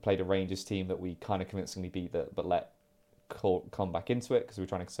 We played a Rangers team that we kind of convincingly beat but let come back into it because we were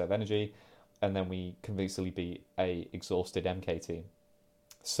trying to conserve energy. And then we convincingly beat a exhausted MK team.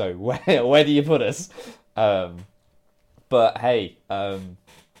 So where do you put us? But hey,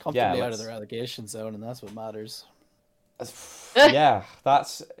 comfortably out of the relegation zone, and that's what matters. Yeah,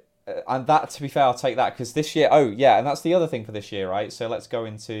 that's and that, to be fair, I'll take that because this year. Oh yeah, and that's the other thing for this year, right? So let's go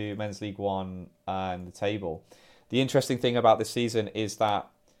into Men's League One and the table. The interesting thing about this season is that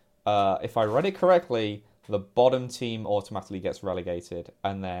if I read it correctly, the bottom team automatically gets relegated,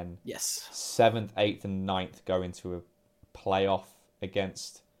 and then 7th, 8th, and 9th go into a playoff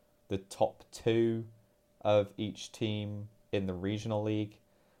against the top 2 of each team in the regional league.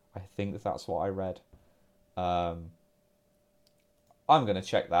 I think that's what I read. I'm going to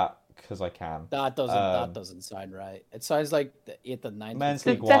check that because I can. That doesn't sound right. It sounds like the 8th and 9th. Men's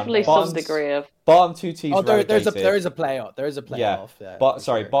League One. Definitely some degree of bottom 2 teams. Oh, there is a playoff. There is a playoff. Yeah.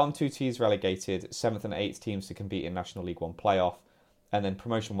 Bottom 2 teams relegated. 7th and 8th teams to compete in National League One playoff, and then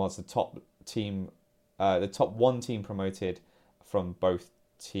promotion was the top 1 team promoted from both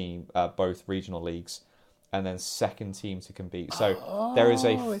regional leagues, and then second team to compete. So there is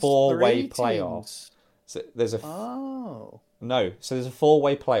a 4-way playoff. So there's a So there's a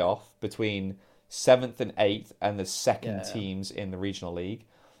 4-way playoff between 7th and 8th and the second teams in the regional league,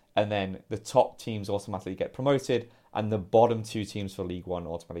 and then the top teams automatically get promoted, and the bottom 2 teams for League One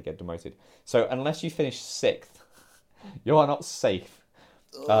automatically get demoted. So unless you finish 6th, you are not safe.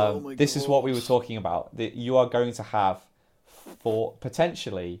 This is what we were talking about. That you are going to have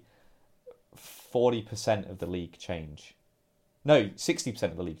potentially 40% of the league change. No, 60%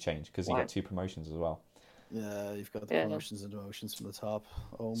 of the league change because you get 2 promotions as well. Yeah, you've got the promotions and demotions from the top.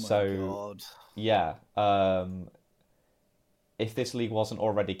 Oh my god. Yeah. If this league wasn't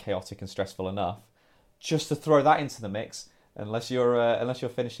already chaotic and stressful enough, just to throw that into the mix, unless you're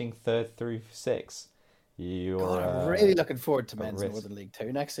finishing 3rd through 6th, I'm really looking forward to Men's Northern League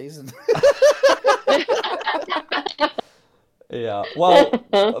 2 next season. Yeah, well,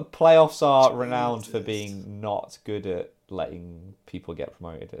 playoffs are renowned for being not good at letting people get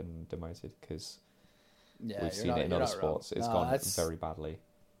promoted and demoted because we've seen it in other sports. It's gone very badly.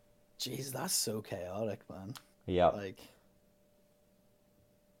 Jeez, that's so chaotic, man. Yeah.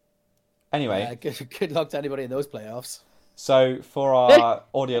 Anyway, good luck to anybody in those playoffs. So for our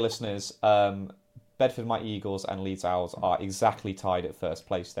audio listeners, Bedford Mighty Eagles and Leeds Owls are exactly tied at first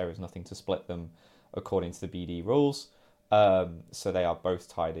place. There is nothing to split them according to the BD rules. So they are both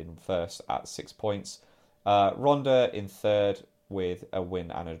tied in first at 6 points. Rhondda in 3rd with a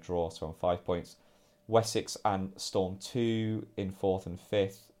win and a draw, so on 5 points. Wessex and Storm 2 in 4th and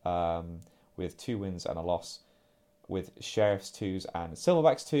 5th with 2 wins and a loss. With Sheriffs 2s and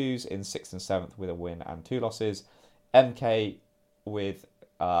Silverbacks 2s in 6th and 7th with a win and 2 losses. MK with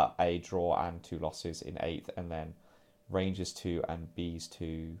a draw and 2 losses in 8th. And then Rangers 2 and Bees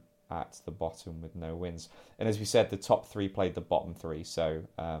 2 at the bottom with no wins. And as we said, the top 3 played the bottom 3, so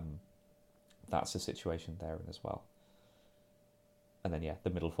that's the situation there as well. And then, the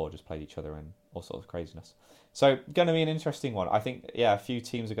middle 4 just played each other and all sorts of craziness. So, going to be an interesting one. I think, a few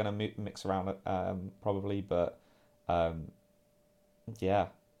teams are going to mix around probably, but I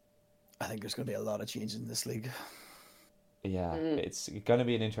think there's going to be a lot of changes in this league. Yeah, it's going to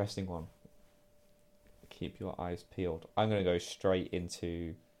be an interesting one. Keep your eyes peeled. I'm going to go straight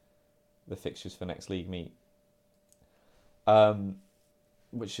into the fixtures for next league meet,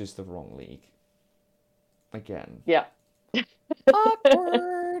 which is the wrong league again. Yeah.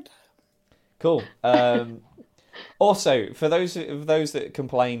 Awkward. Cool. Also, for those that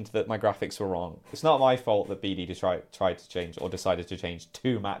complained that my graphics were wrong, it's not my fault that BD tried to change or decided to change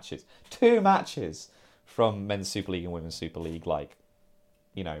 2 matches from Men's Super League and Women's Super League,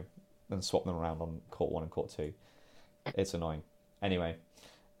 and swap them around on Court 1 and Court 2. It's annoying. Anyway.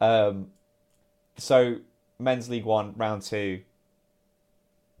 So Men's League 1 round 2,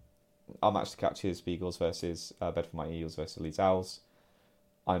 our match to catch is Beagles versus Bedford Mighty Eagles versus Leeds Owls.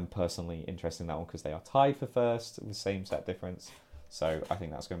 I'm personally interested in that one because they are tied for first with the same set difference, so I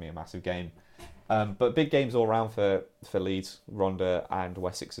think that's going to be a massive game. But big games all round for Leeds, Rhondda and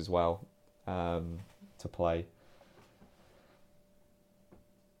Wessex as well to play.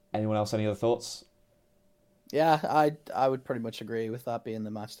 Anyone else? Any other thoughts? Yeah, I would pretty much agree with that being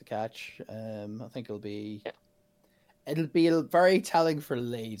the match to catch. I think it'll be very telling for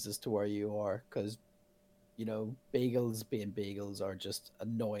Leeds as to where you are, because Beagles being Beagles are just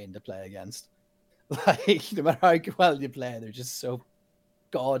annoying to play against. Like, no matter how well you play, they're just so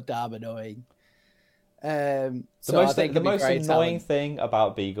goddamn annoying. The most annoying thing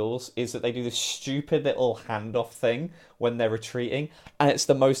about Beagles is that they do this stupid little handoff thing when they're retreating, and it's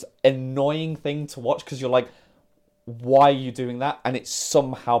the most annoying thing to watch because you're like, why are you doing that? And it's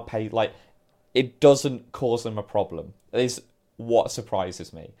somehow paid, it doesn't cause them a problem. It is what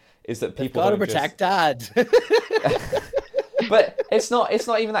surprises me is that people got to protect Dad. But it's not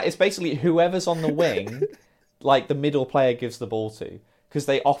even that. It's basically whoever's on the wing, the middle player gives the ball to. Because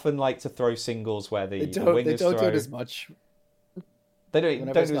they often like to throw singles where the wingers throw. They don't do it as much. They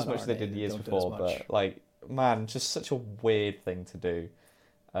don't do as much as they did years before. But man, just such a weird thing to do.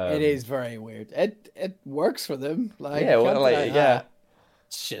 It is very weird. It works for them.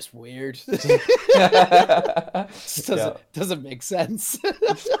 It's just weird. Doesn't make sense.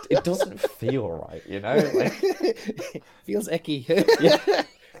 It doesn't feel right, Feels icky. Yeah.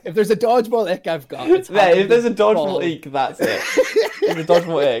 If there's a dodgeball ick I've got, it's if there's a dodgeball ick, that's it. If the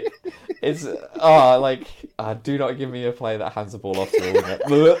dodgeball ick, it's do not give me a player that hands the ball off to it.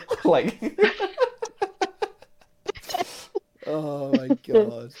 Oh my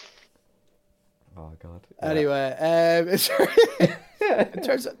god. Oh god. Yeah. Anyway, in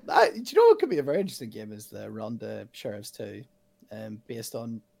terms of, do you know what could be a very interesting game is the Rhondda Sheriffs 2, based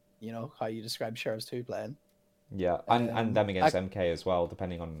on how you describe Sheriffs 2 playing. Yeah, and them against MK as well,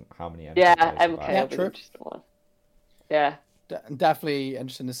 depending on how many MK. Yeah, MK. True. Yeah. Definitely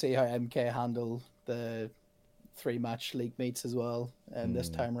interesting to see how MK handle the 3-match league meets as well, this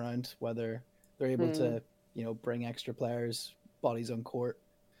time around. Whether they're able to bring extra players, bodies on court.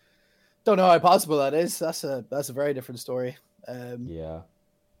 Don't know how possible that is. That's a very different story. Yeah.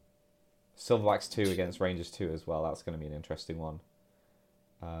 Silverblacks 2 against Rangers 2 as well. That's going to be an interesting one.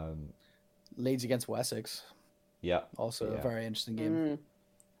 Leeds against Wessex. Yeah. Also a very interesting game. Mm.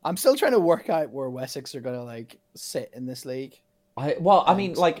 I'm still trying to work out where Wessex are going to sit in this league.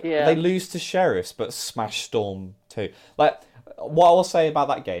 They lose to Sheriffs but smash Storm 2. Like, what I'll say about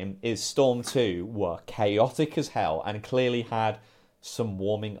that game is Storm 2 were chaotic as hell and clearly had some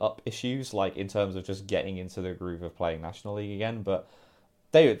warming up issues, like in terms of just getting into the groove of playing National League again, but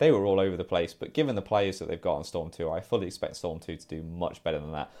they were all over the place. But given the players that they've got on Storm 2, I fully expect Storm 2 to do much better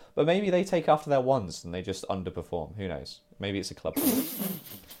than that. But maybe they take after their ones and they just underperform. Who knows? Maybe it's a club.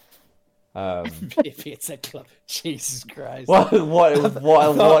 Maybe it's a club. Jesus Christ! I thought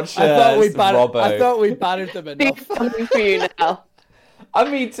we battered them enough. Coming for you now. I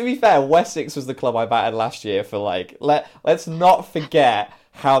mean, to be fair, Wessex was the club I battered last year for let's not forget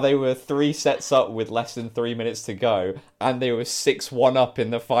how they were 3 sets up with less than 3 minutes to go, and they were 6-1 up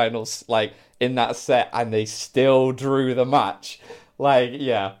in the finals, in that set, and they still drew the match.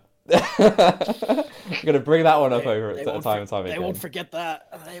 Yeah. I'm going to bring that one up over time and time again. They won't forget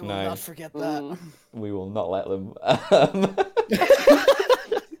that. They will not forget that. We will not let them.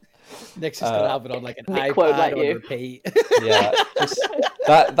 Nick's just going to have it on an Nick iPad on repeat. Yeah.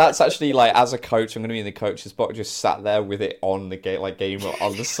 That's actually, as a coach, I'm going to be in the coach's box, just sat there with it on the game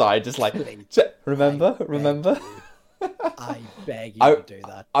on the side, just remember? I beg you to do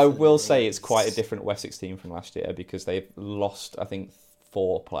that. I will say it's quite a different Wessex team from last year because they've lost, I think,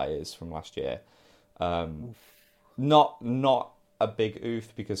 4 players from last year. Not a big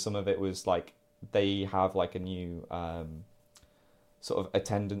oof because some of it was they have a new sort of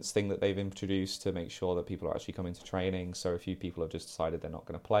attendance thing that they've introduced to make sure that people are actually coming to training. So a few people have just decided they're not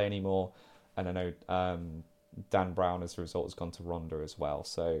going to play anymore. And I know Dan Brown, as a result, has gone to Ronda as well.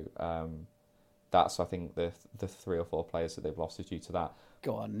 So that's, I think, the 3 or 4 players that they've lost is due to that.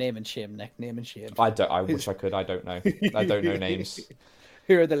 Go on, name and shame, Nick. Name and shame. I wish I could. I don't know. I don't know names.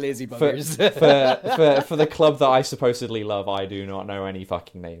 Who are the lazy buggers? For the club that I supposedly love, I do not know any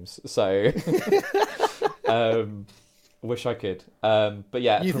fucking names. So, wish I could. But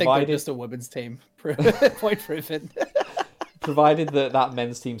yeah, you think they're just a women's team? Point proven. Provided that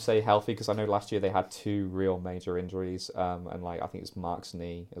men's team stay healthy, because I know last year they had 2 real major injuries, and I think it's Mark's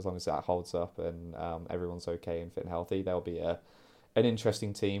knee. As long as that holds up and everyone's okay and fit and healthy, there'll be an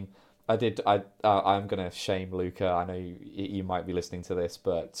interesting team. I'm gonna shame Luca. I know you might be listening to this,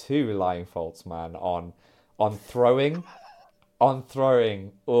 but 2 lying faults, man, on throwing.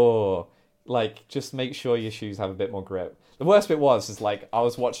 Oh, just make sure your shoes have a bit more grip. The worst bit was I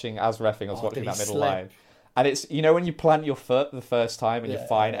was watching as reffing. I was watching that middle line, and it's when you plant your foot the first time and you're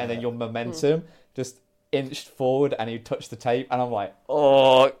fine, and then your momentum just inched forward and you touch the tape, and I'm like,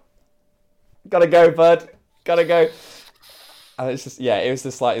 oh, gotta go, bud, gotta go. And it's just, it was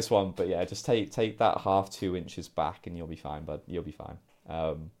the slightest one, but just take that 2 inches back and you'll be fine, bud. You'll be fine.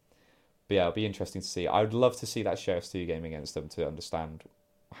 But it'll be interesting to see. I would love to see that Sheriffs 2 game against them to understand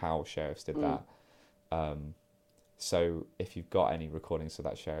how Sheriffs did that. So if you've got any recordings of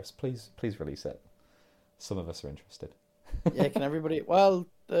that Sheriffs, please release it. Some of us are interested. Yeah, can everybody? Well,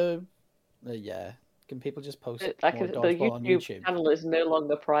 can people just post it? The YouTube channel is no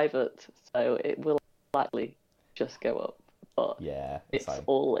longer private, so it will likely just go up. But it's fine.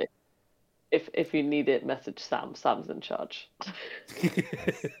 All it. If you need it, message Sam. Sam's in charge.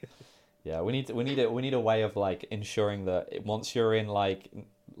 Yeah, we need a way of ensuring that once you're in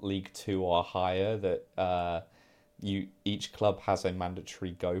League 2 or higher, that each club has a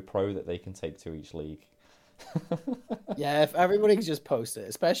mandatory GoPro that they can take to each league. Yeah, if everybody can just post it,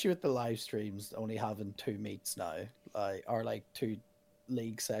 especially with the live streams only having 2 meets now, or 2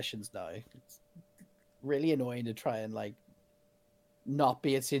 league sessions now. It's really annoying to try and not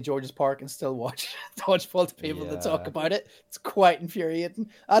be at St. George's Park and still watch Dodgeball to people that talk about it. It's quite infuriating.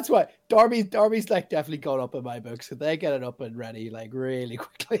 That's why Derby's definitely gone up in my books. So they get it up and ready really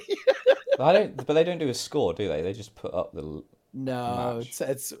quickly. But they don't do a score, do they? They just put up the match.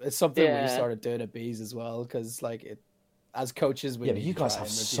 It's something we started doing at Bees as well, because as coaches we but you guys have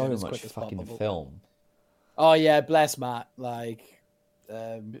so much fucking film. Oh yeah, bless Matt.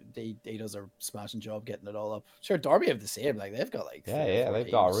 He does a smashing job getting it all up. Sure, Derby have the same. They've got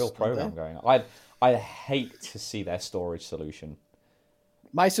they've got a real program going on. I hate to see their storage solution.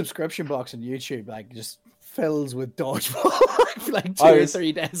 My subscription box on YouTube just fills with Dodgeball for 2 or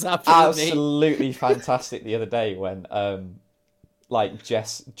 3 days after. Absolutely fantastic the other day when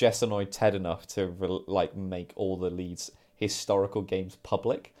Jess annoyed Ted enough to make all the Leeds historical games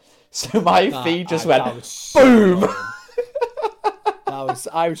public. So my feed just went that was so boom. annoying.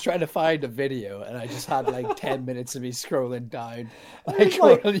 I was trying to find a video and I just had like 10 minutes of me scrolling down. It's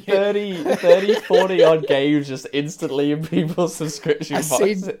like 30, 40 odd games just instantly in people's subscription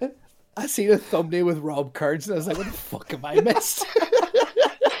boxes. I seen a thumbnail with Rob Kearns and I was like, what the fuck have I missed?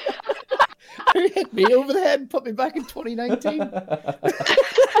 He hit me over the head and put me back in 2019.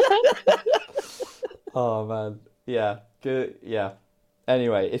 Oh man, yeah, good, yeah.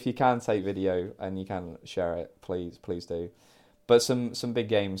 Anyway, if you can take video and you can share it, please do. But some big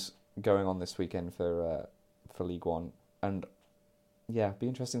games going on this weekend for League One, and yeah, be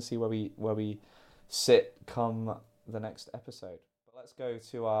interesting to see where we sit come the next episode. But let's go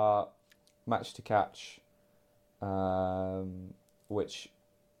to our match to catch, which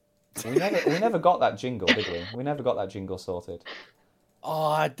we never got that jingle, did we? We never got that jingle sorted. Oh,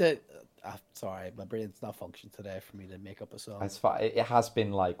 I did. Sorry, my brain's not functioning today for me to make up a song. It's fine. It has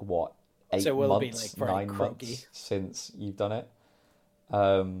been like what, 8 months, like 9 months since you've done it.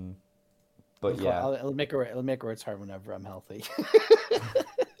 But yeah, it'll make a return whenever I'm healthy.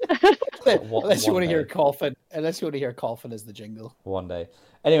 Unless you want to hear coughing as the jingle. One day.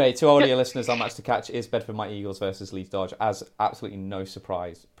 Anyway, to all of your listeners, our match to catch is Bedford Mighty Eagles versus Leeds Dodge. As absolutely no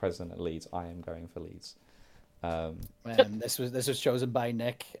surprise, President at Leeds, I am going for Leeds. This was chosen by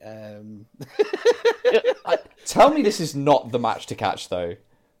Nick. Tell me this is not the match to catch, though.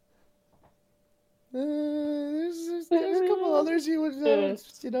 There's a couple others you would, Fine,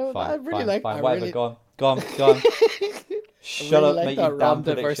 I really like. Fine. Whatever, go on. Shut up, make your damn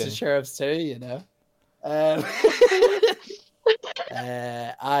prediction. Versus Sheriffs too, I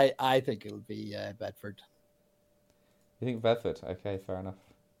think it'll be Bedford. You think Bedford? Okay, fair enough.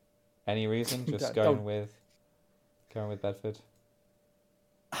 Any reason? Just going with Bedford.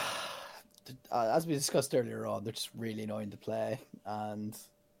 As we discussed earlier on, they're just really annoying to play, and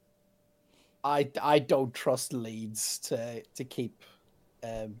I don't trust Leeds to keep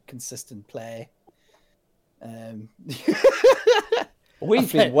consistent play.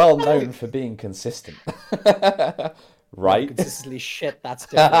 We've been well known for being consistent, right? Consistently shit. That's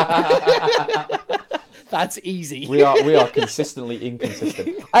different. That's easy. We are consistently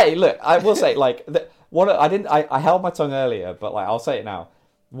inconsistent. Hey, look, I will say, like, I held my tongue earlier, but like I'll say it now.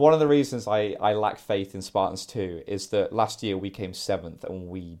 One of the reasons I lack faith in Spartans 2 is that last year we came 7th and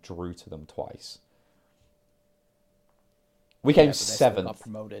we drew to them twice. We came 7th. They got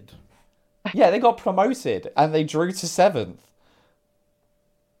promoted. Yeah, they got promoted and they drew to 7th.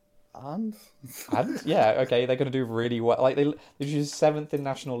 And yeah, okay, they're going to do really well. Like they drew 7th in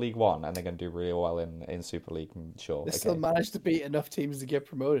National League 1 and they're going to do really well in Super League. Sure, they still managed to beat enough teams to get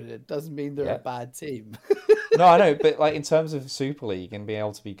promoted. It doesn't mean they're a bad team. No, I know, but like in terms of Super League and being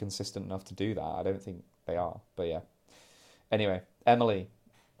able to be consistent enough to do that, I don't think they are. But yeah. Anyway, Emily,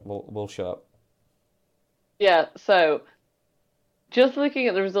 we'll shut up. Yeah, so just looking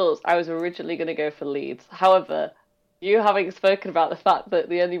at the results, I was originally going to go for Leeds. However, you having spoken about the fact that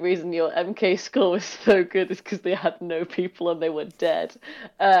the only reason your MK score was so good is because they had no people and they were dead,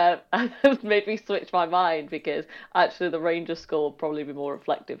 and made me switch my mind, because actually the Rangers score will probably be more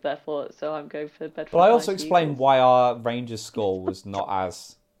reflective, therefore, so I'm going for Bedford. But I also explained why our Rangers score was not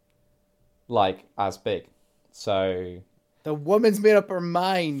as big. So the woman's made up her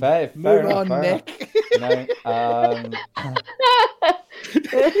mind. Fair enough, Nick.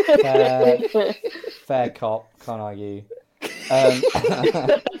 Fair cop, can't argue.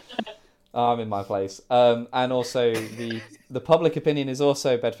 I'm in my place. And also the public opinion is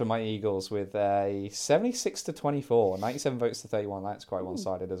also Bedford Mighty Eagles with a 76-24, 97 votes to 31. That's quite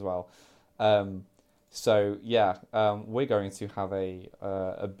one-sided as well. So yeah, we're going to have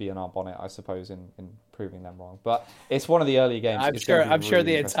a bee in our bonnet, I suppose, in proving them wrong. But it's one of the early games. I'm sure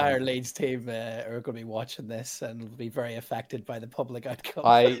the entire Leeds team are going to be watching this and will be very affected by the public outcome.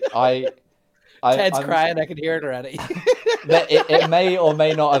 Ted's crying. I can hear it already. It may or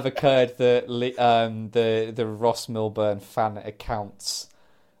may not have occurred that the Ross Milburn fan accounts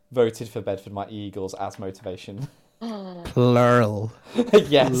voted for Bedford Mighty Eagles as motivation. Plural.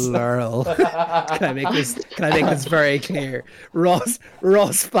 Yes. Plural. Can I make this very clear? Ross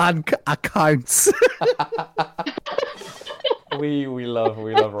fan accounts. We love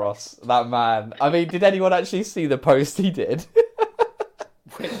Ross. That man. I mean, did anyone actually see the post he did?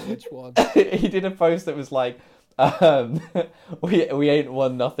 Which one? He did a post that was like, we ain't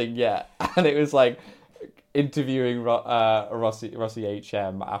won nothing yet, and it was like interviewing Rossi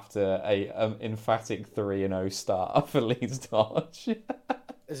HM after a emphatic 3-0 start for Leeds Dodge.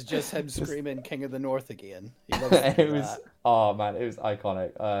 It's just him screaming "King of the North" again. It was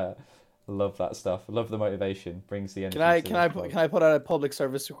iconic. Love that stuff. Love the motivation. Brings the energy. Can I put out a public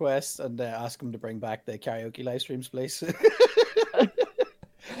service request and ask them to bring back the karaoke live streams, please?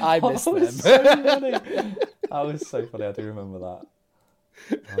 I miss them. So funny. That was so funny. I do remember that.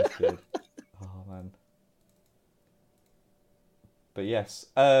 That was good. Oh man. But yes,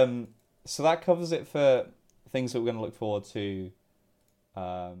 so that covers it for things that we're going to look forward to in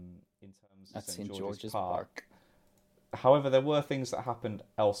terms of At St. George's Park. However, However, there were things that happened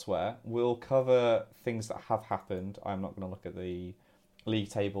elsewhere. We'll cover things that have happened. I'm not going to look at the league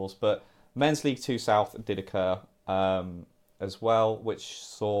tables, but Men's League 2 South did occur as well, which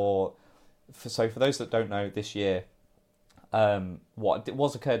saw... So for those that don't know, this year, what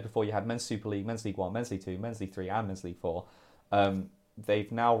was occurred before, you had Men's Super League, Men's League 1, Men's League 2, Men's League 3 and Men's League 4.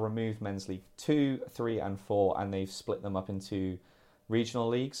 They've now removed Men's League 2, 3 and 4, and they've split them up into regional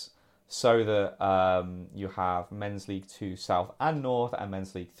leagues, so that you have Men's League 2 South and North and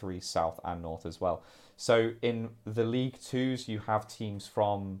Men's League 3 South and North as well. So in the League 2s, you have teams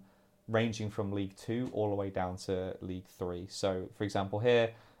ranging from League 2 all the way down to League 3. So, for example,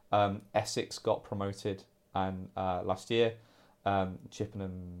 here, Essex got promoted and last year.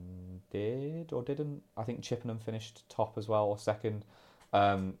 Chippenham did or didn't. I think Chippenham finished top as well, or second.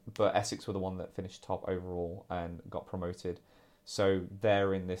 But Essex were the one that finished top overall and got promoted. So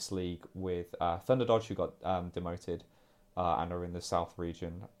they're in this league with Thunder Dodge, who got demoted and are in the South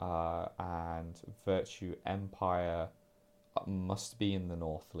region. And Virtue Empire must be in the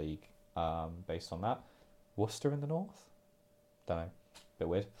North League based on that. Worcester in the North? Don't know. Bit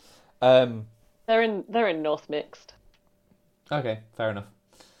weird. They're in North Mixed. Okay, fair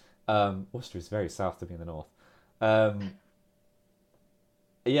enough. Worcester is very south to be in the north.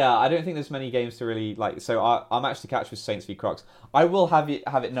 Yeah, I don't think there's many games to really like. So I'm actually catch with Saints v Crocs. I will have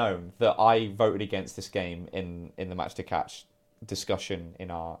it known that I voted against this game in the match to catch discussion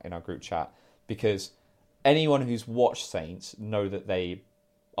in our group chat, because anyone who's watched Saints know that they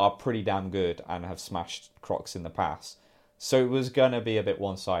are pretty damn good and have smashed Crocs in the past. So it was gonna be a bit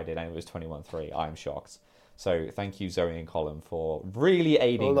one-sided, and it was 21-3. I'm shocked. So thank you, Zoe and Colin, for really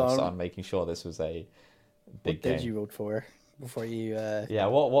aiding us on making sure this was a big game. What did you vote for before you? Yeah,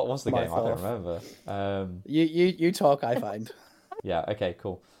 what was the game? off. I don't remember. You talk. I find. Yeah. Okay.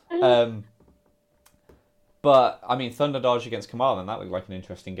 Cool. But I mean, Thunder Dodge against Carmarthen, that looked like an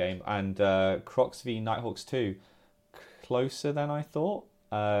interesting game, and Crocs v Nighthawks 2, closer than I thought.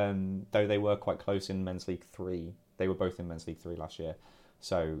 Though they were quite close in Men's League 3. They were both in Men's League 3 last year,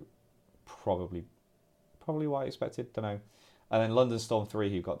 so probably what I expected. Don't know. And then London Storm 3,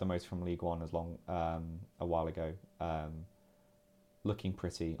 who got the most from League 1 a while ago, looking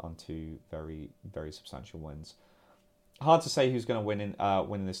pretty on two very, very substantial wins. Hard to say who's going to win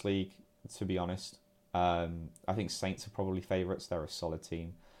in this league, to be honest. I think Saints are probably favourites. They're a solid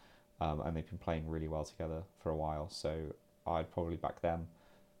team, and they've been playing really well together for a while, so I'd probably back them.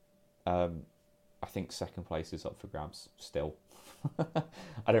 I think second place is up for grabs still.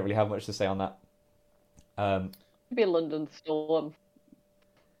 I don't really have much to say on that. Maybe London Storm.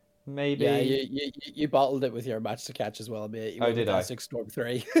 Maybe. Yeah, you bottled it with your match to catch as well, mate. Oh, did I? Essex Storm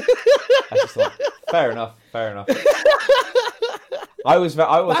 3. I just thought, fair enough. I was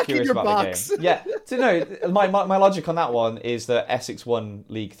Back curious about box. the game. Yeah, so no, my logic on that one is that Essex won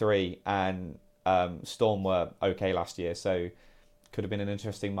League 3 and Storm were okay last year, so could have been an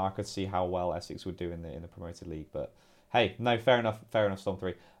interesting marker to see how well Essex would do in the promoted league. But hey, no, fair enough. Storm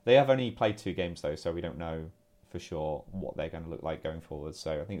 3. They have only played 2 games though, so we don't know for sure what they're going to look like going forward.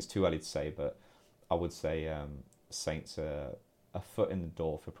 So I think it's too early to say, but I would say Saints are a foot in the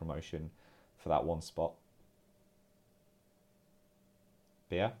door for promotion for that one spot.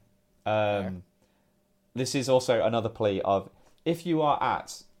 But yeah, this is also another plea of, if you are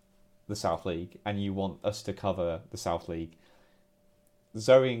at the South League and you want us to cover the South League,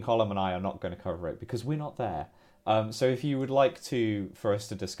 Zoe and Colin and I are not going to cover it because we're not there. So if you would like for us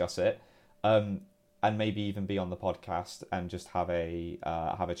to discuss it, and maybe even be on the podcast and just have a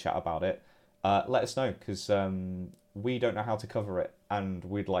chat about it, let us know, because we don't know how to cover it and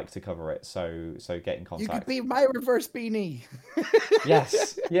we'd like to cover it. So get in contact. You could be my reverse beanie.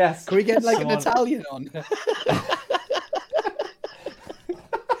 Yes. Can we get like Someone... an Italian on?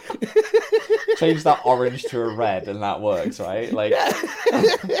 Change that orange to a red and that works, right? Like,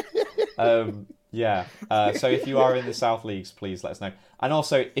 yeah. So if you are in the South Leagues, please let us know. And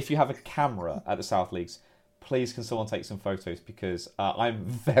also, if you have a camera at the South Leagues, please can someone take some photos, because I'm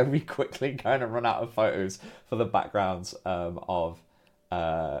very quickly going to run out of photos for the backgrounds of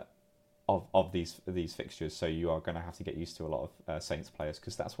these fixtures. So you are going to have to get used to a lot of Saints players,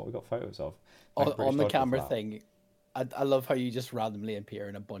 because that's what we got photos of. On the camera thing. I love how you just randomly appear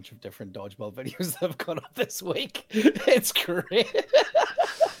in a bunch of different dodgeball videos that have gone up this week. It's great.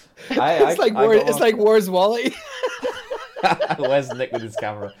 It's like Where's Wally? Where's Nick with his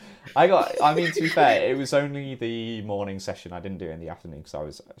camera? I mean, to be fair, it was only the morning session. I didn't do it in the afternoon because I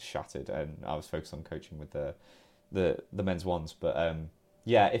was shattered and I was focused on coaching with the men's ones. But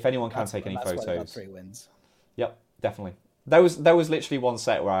yeah, if anyone can take any photos, why I got 3 wins. Yep, definitely. There was literally one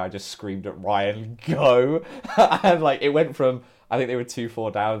set where I just screamed at Ryan, "Go!" and like it went from, I think they were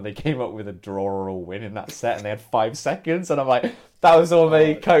 2-4 down, and they came up with a draw or a win in that set, and they had 5 seconds, and I'm like, "That was all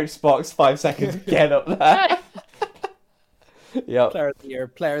me, Coach Box, 5 seconds, get up there." Yeah. Player of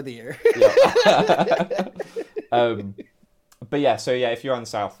the year. Yep. But yeah, so yeah, if you're on the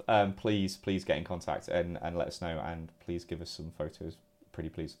south, please get in contact and let us know, and please give us some photos, pretty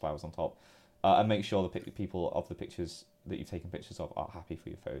please, flowers on top, and make sure the people of the pictures that you've taken pictures of are happy for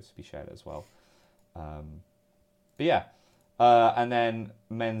your photos to be shared as well. But yeah, and then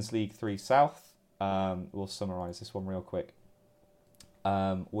Men's League 3 South, we'll summarise this one real quick,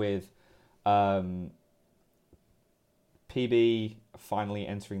 with PB finally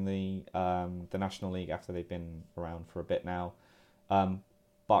entering the National League after they've been around for a bit now.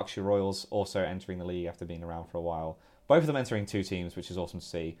 Berkshire Royals also entering the league after being around for a while. Both of them entering 2 teams, which is awesome to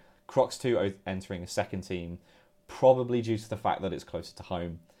see. Crocs 2 entering a second team, probably due to the fact that it's closer to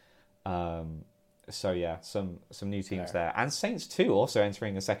home. So yeah, some new teams there, and Saints 2 also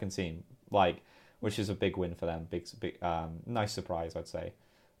entering a second team, which is a big win for them. Big nice surprise, I'd say.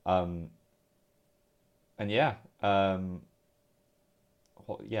 And yeah, our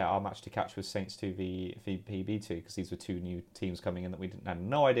match to catch was Saints 2 v PB 2 because these were 2 new teams coming in that we had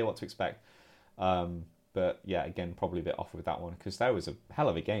no idea what to expect. But yeah, again, probably a bit off with that one because that was a hell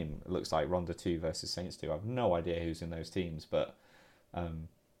of a game. It looks like Ronda 2 versus Saints 2. I have no idea who's in those teams, but a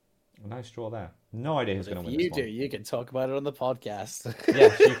nice draw there. No idea who's going to win this one. You can talk about it on the podcast.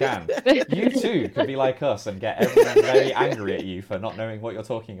 Yes, you can. You too could be like us and get everyone very angry at you for not knowing what you're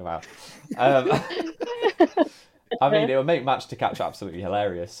talking about. I mean, it would make match to catch absolutely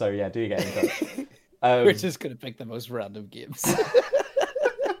hilarious. So yeah, do get in touch. We're just going to pick the most random games.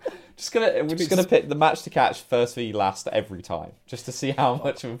 We're just gonna pick the match to catch first v last every time, just to see how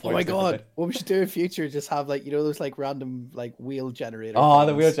much of a point. Oh my god! What we should do in future, just have those random wheel generators. Oh, things.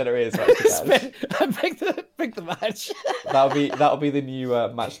 The wheel generators. Pick the match. That'll be the new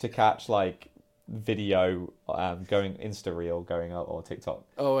match to catch video going Insta reel going up or TikTok.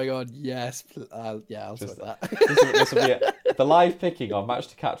 Oh my god! Yes. I'll sort that. This will be the live picking on match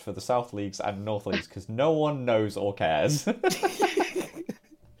to catch for the South Leagues and North Leagues because no one knows or cares.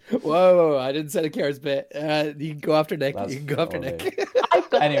 Whoa, I didn't say the cares bit. You can go after Nick. Nick.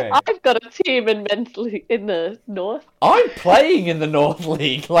 I've got a team in the North. I'm playing in the North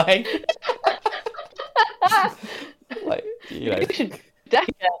League, You should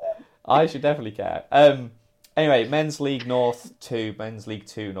definitely. I should definitely care. Anyway, Men's League North 2, Men's League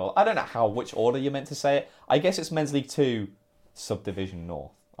 2 North. I don't know which order you're meant to say it. I guess it's Men's League 2 Subdivision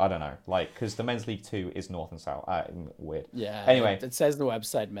North. I don't know, because the Men's League 2 is North and South. Weird. Yeah. Anyway, it says on the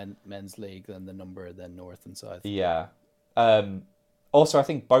website Men's League, then the number, then North and South. Yeah. Also, I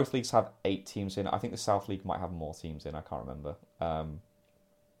think both leagues have 8 teams in. I think the South League might have more teams in. I can't remember.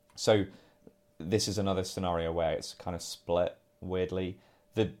 So this is another scenario where it's kind of split weirdly.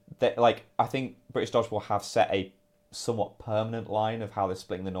 I think British Dodgeball have set a somewhat permanent line of how they're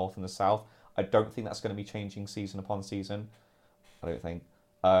splitting the North and the South. I don't think that's going to be changing season upon season. I don't think.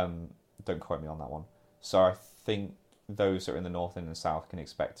 Don't quote me on that one. So I think those that are in the North and the South can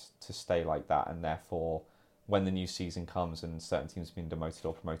expect to stay like that, and therefore, when the new season comes and certain teams have been demoted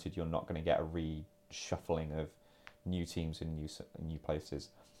or promoted, you're not going to get a reshuffling of new teams in new places,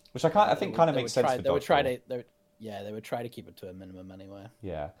 which I think kind of makes sense. They would try to keep it to a minimum anyway.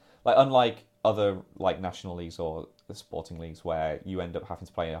 Yeah, unlike other national leagues or the sporting leagues where you end up having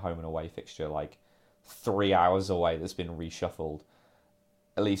to play a home and away fixture 3 hours away that's been reshuffled.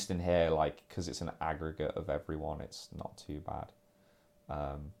 At least in here, because it's an aggregate of everyone, it's not too bad.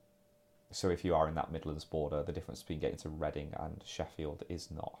 So if you are in that Midlands border, the difference between getting to Reading and Sheffield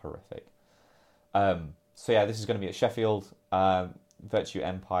is not horrific. So yeah, this is going to be at Sheffield, Virtue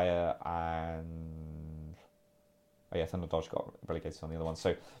Empire, and Thunder Dodge got relegated on the other one.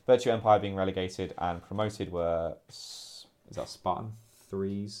 So Virtue Empire being relegated and promoted were, is that Spartan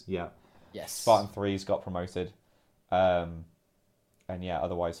 3s? Yeah. Yes. Spartan 3s got promoted. And yeah,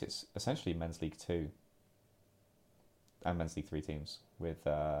 otherwise it's essentially Men's League 2 and Men's League 3 teams with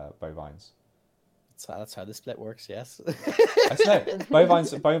Bovines. That's how the split works, yes. I don't know.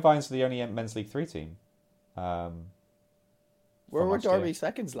 Bovines are the only Men's League 3 team. Where were Derby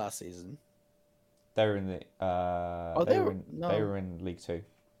seconds last season? They were in the. They were in League Two.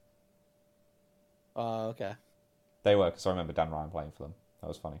 Oh, okay. They were, because I remember Dan Ryan playing for them. That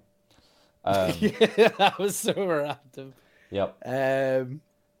was funny. Yeah, that was so random. Yep.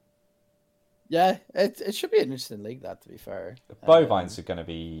 Yeah, it should be an interesting league. That, to be fair, Bovines are going to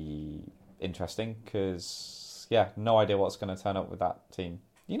be interesting because no idea what's going to turn up with that team.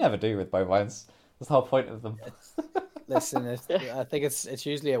 You never do with Bovines. That's the whole point of them. Listen, I think it's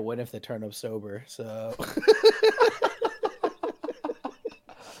usually a win if they turn up sober. So.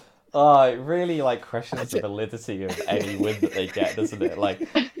 Oh, it really like questions the validity of any win that they get, doesn't it? Like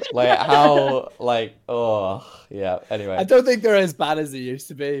how Anyway, I don't think they're as bad as they used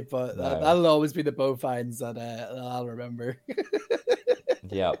to be, but No. that'll always be the Bovines that I'll remember.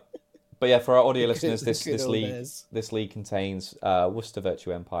 Yeah, but for our audio listeners, Good old days. this league contains Worcester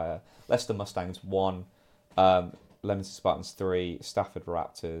Virtue Empire, Leicester Mustangs 1, Leamington Spartans 3, Stafford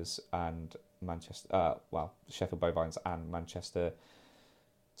Raptors, and Sheffield Bovines and Manchester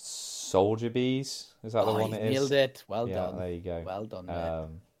Soldier Bees. Is that the one it is? Nailed it. Well done. There you go. Well done, mate.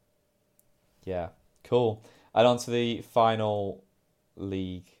 Yeah, cool. And on to the final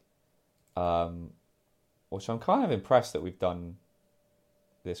league, which I'm kind of impressed that we've done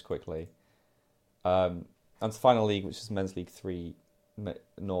this quickly. And the final league, which is Men's League 3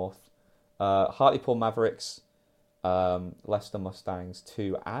 North. Hartlepool Mavericks, Leicester Mustangs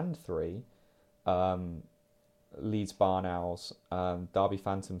 2 and 3, Leeds Barn Owls, Derby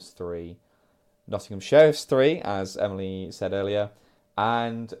Phantoms 3, Nottingham Sheriffs 3, as Emily said earlier,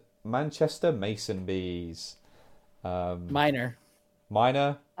 and Manchester Mason Bees. Minor.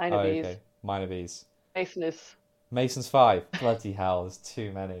 Minor Bees. Okay. Minor Bees. Mason's 5. Bloody hell, there's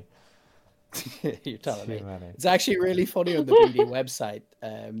too many. You're telling me. Too many. It's actually really funny on the BD website.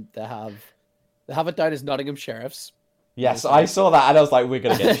 They have it down as Nottingham Sheriffs. Yes, I saw that and I was like, we're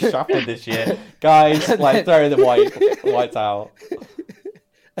going to get shafted this year. Guys, like, throw in the white towel.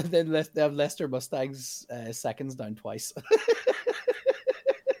 And then they have Leicester Mustangs seconds down twice.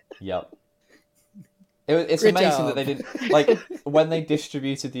 Yep. It's Great amazing job. that they didn't, like, when they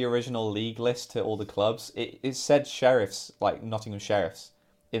distributed the original league list to all the clubs, it said Sheriffs, like Nottingham Sheriffs,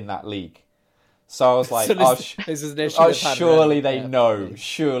 in that league. So I was like, this is an issue surely they know.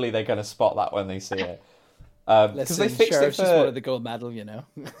 Surely they're going to spot that when they see it. Because they fixed Sheriffs it just for... wanted the gold medal, you know.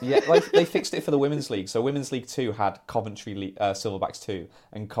 Yeah, like they fixed it for the Women's League. So Women's League 2 had Coventry Silverbacks 2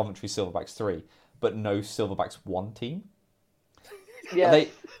 and Coventry Silverbacks 3, but no Silverbacks 1 team. Yeah.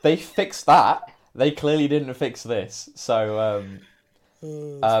 They fixed that. They clearly didn't fix this. So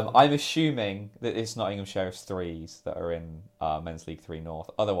I'm assuming that it's Nottingham Sheriffs 3s that are in Men's League 3 North.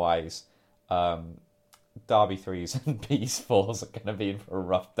 Otherwise, Derby 3s and Bees 4s are going to be in for a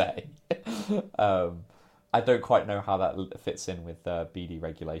rough day. I don't quite know how that fits in with BD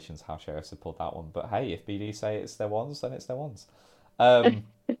regulations, how Sheriffs have pulled that one. But hey, if BD say it's their ones, then it's their ones. Who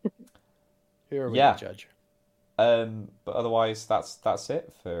are we to judge? But otherwise, that's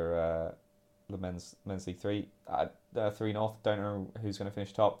it for the Men's League 3. 3 North, don't know who's going to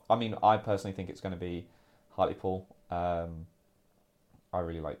finish top. I mean, I personally think it's going to be Hartlepool. I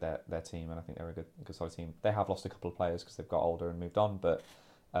really like their team, and I think they're a good solid team. They have lost a couple of players because they've got older and moved on, but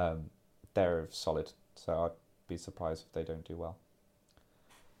they're solid. So I'd be surprised if they don't do well.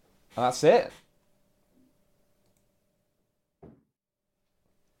 And that's it.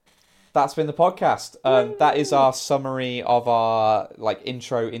 That's been the podcast. That is our summary of our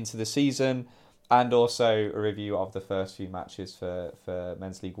intro into the season, and also a review of the first few matches for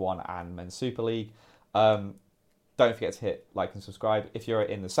Men's League 1 and Men's Super League. Don't forget to hit like and subscribe. If you're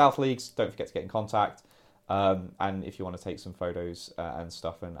in the South Leagues, don't forget to get in contact. And if you want to take some photos and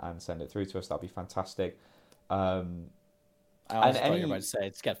stuff and send it through to us, that'd be fantastic. I was about to say,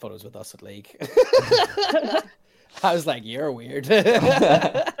 to get photos with us at League. I was like, you're weird. No.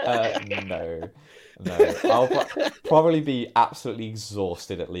 I'll probably be absolutely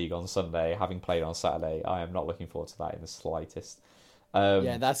exhausted at League on Sunday, having played on Saturday. I am not looking forward to that in the slightest.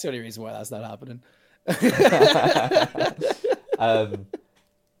 Yeah, that's the only reason why that's not happening.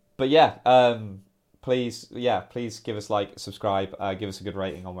 But yeah, please give us subscribe, give us a good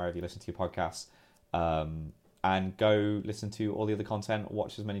rating on wherever you listen to your podcasts, and go listen to all the other content.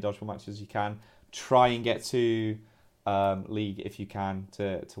 Watch as many dodgeball matches as you can. Try and get to League if you can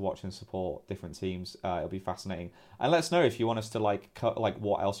to watch and support different teams. It'll be fascinating, and let us know if you want us to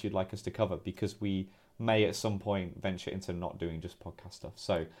what else you'd like us to cover, because we may at some point venture into not doing just podcast stuff.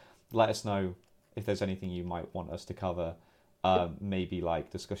 So let us know if there's anything you might want us to cover. Maybe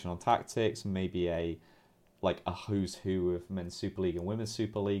discussion on tactics, maybe a who's who of Men's Super League and Women's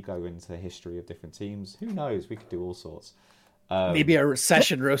Super League, go into the history of different teams. Who knows? We could do all sorts. Maybe a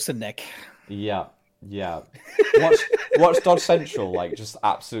recession roasting Nick. Yeah. Yeah. Watch Dodge Central, like, just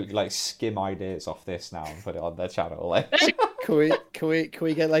absolutely, like, skim ideas off this now and put it on their channel. Like, Can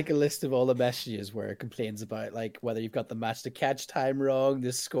we get like a list of all the messages where it complains about like whether you've got the match to catch time wrong,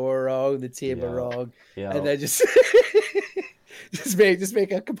 the score wrong, the table wrong, and then just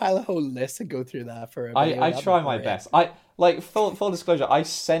compile a whole list and go through that for. I try my best. I like full disclosure. I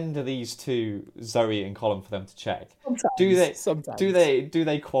send these to Zoe and Colin for them to check. Sometimes. Do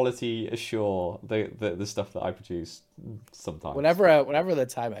they quality assure the stuff that I produce? Sometimes. Whenever the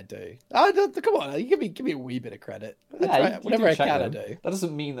time I do. Oh, come on, you give me a wee bit of credit. Yeah, whenever I can, them. I do. That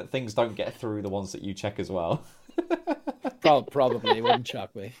doesn't mean that things don't get through the ones that you check as well. Probably it wouldn't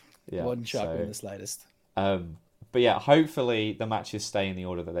shock me. Yeah, wouldn't shock me in the slightest. But yeah, hopefully the matches stay in the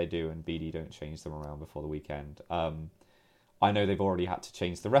order that they do, and BD don't change them around before the weekend. I know they've already had to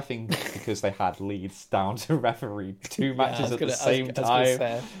change the reffing because they had Leeds down to referee 2 matches at the same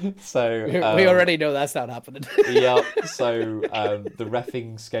time. So we already know that's not happening. Yeah, so the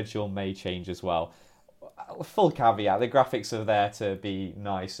reffing schedule may change as well. Full caveat: the graphics are there to be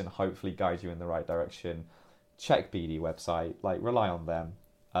nice and hopefully guide you in the right direction. Check BD website, like rely on them.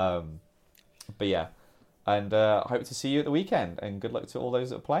 But yeah, and hope to see you at the weekend. And good luck to all those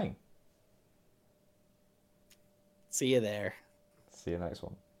that are playing. See you there. See you next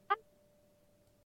one.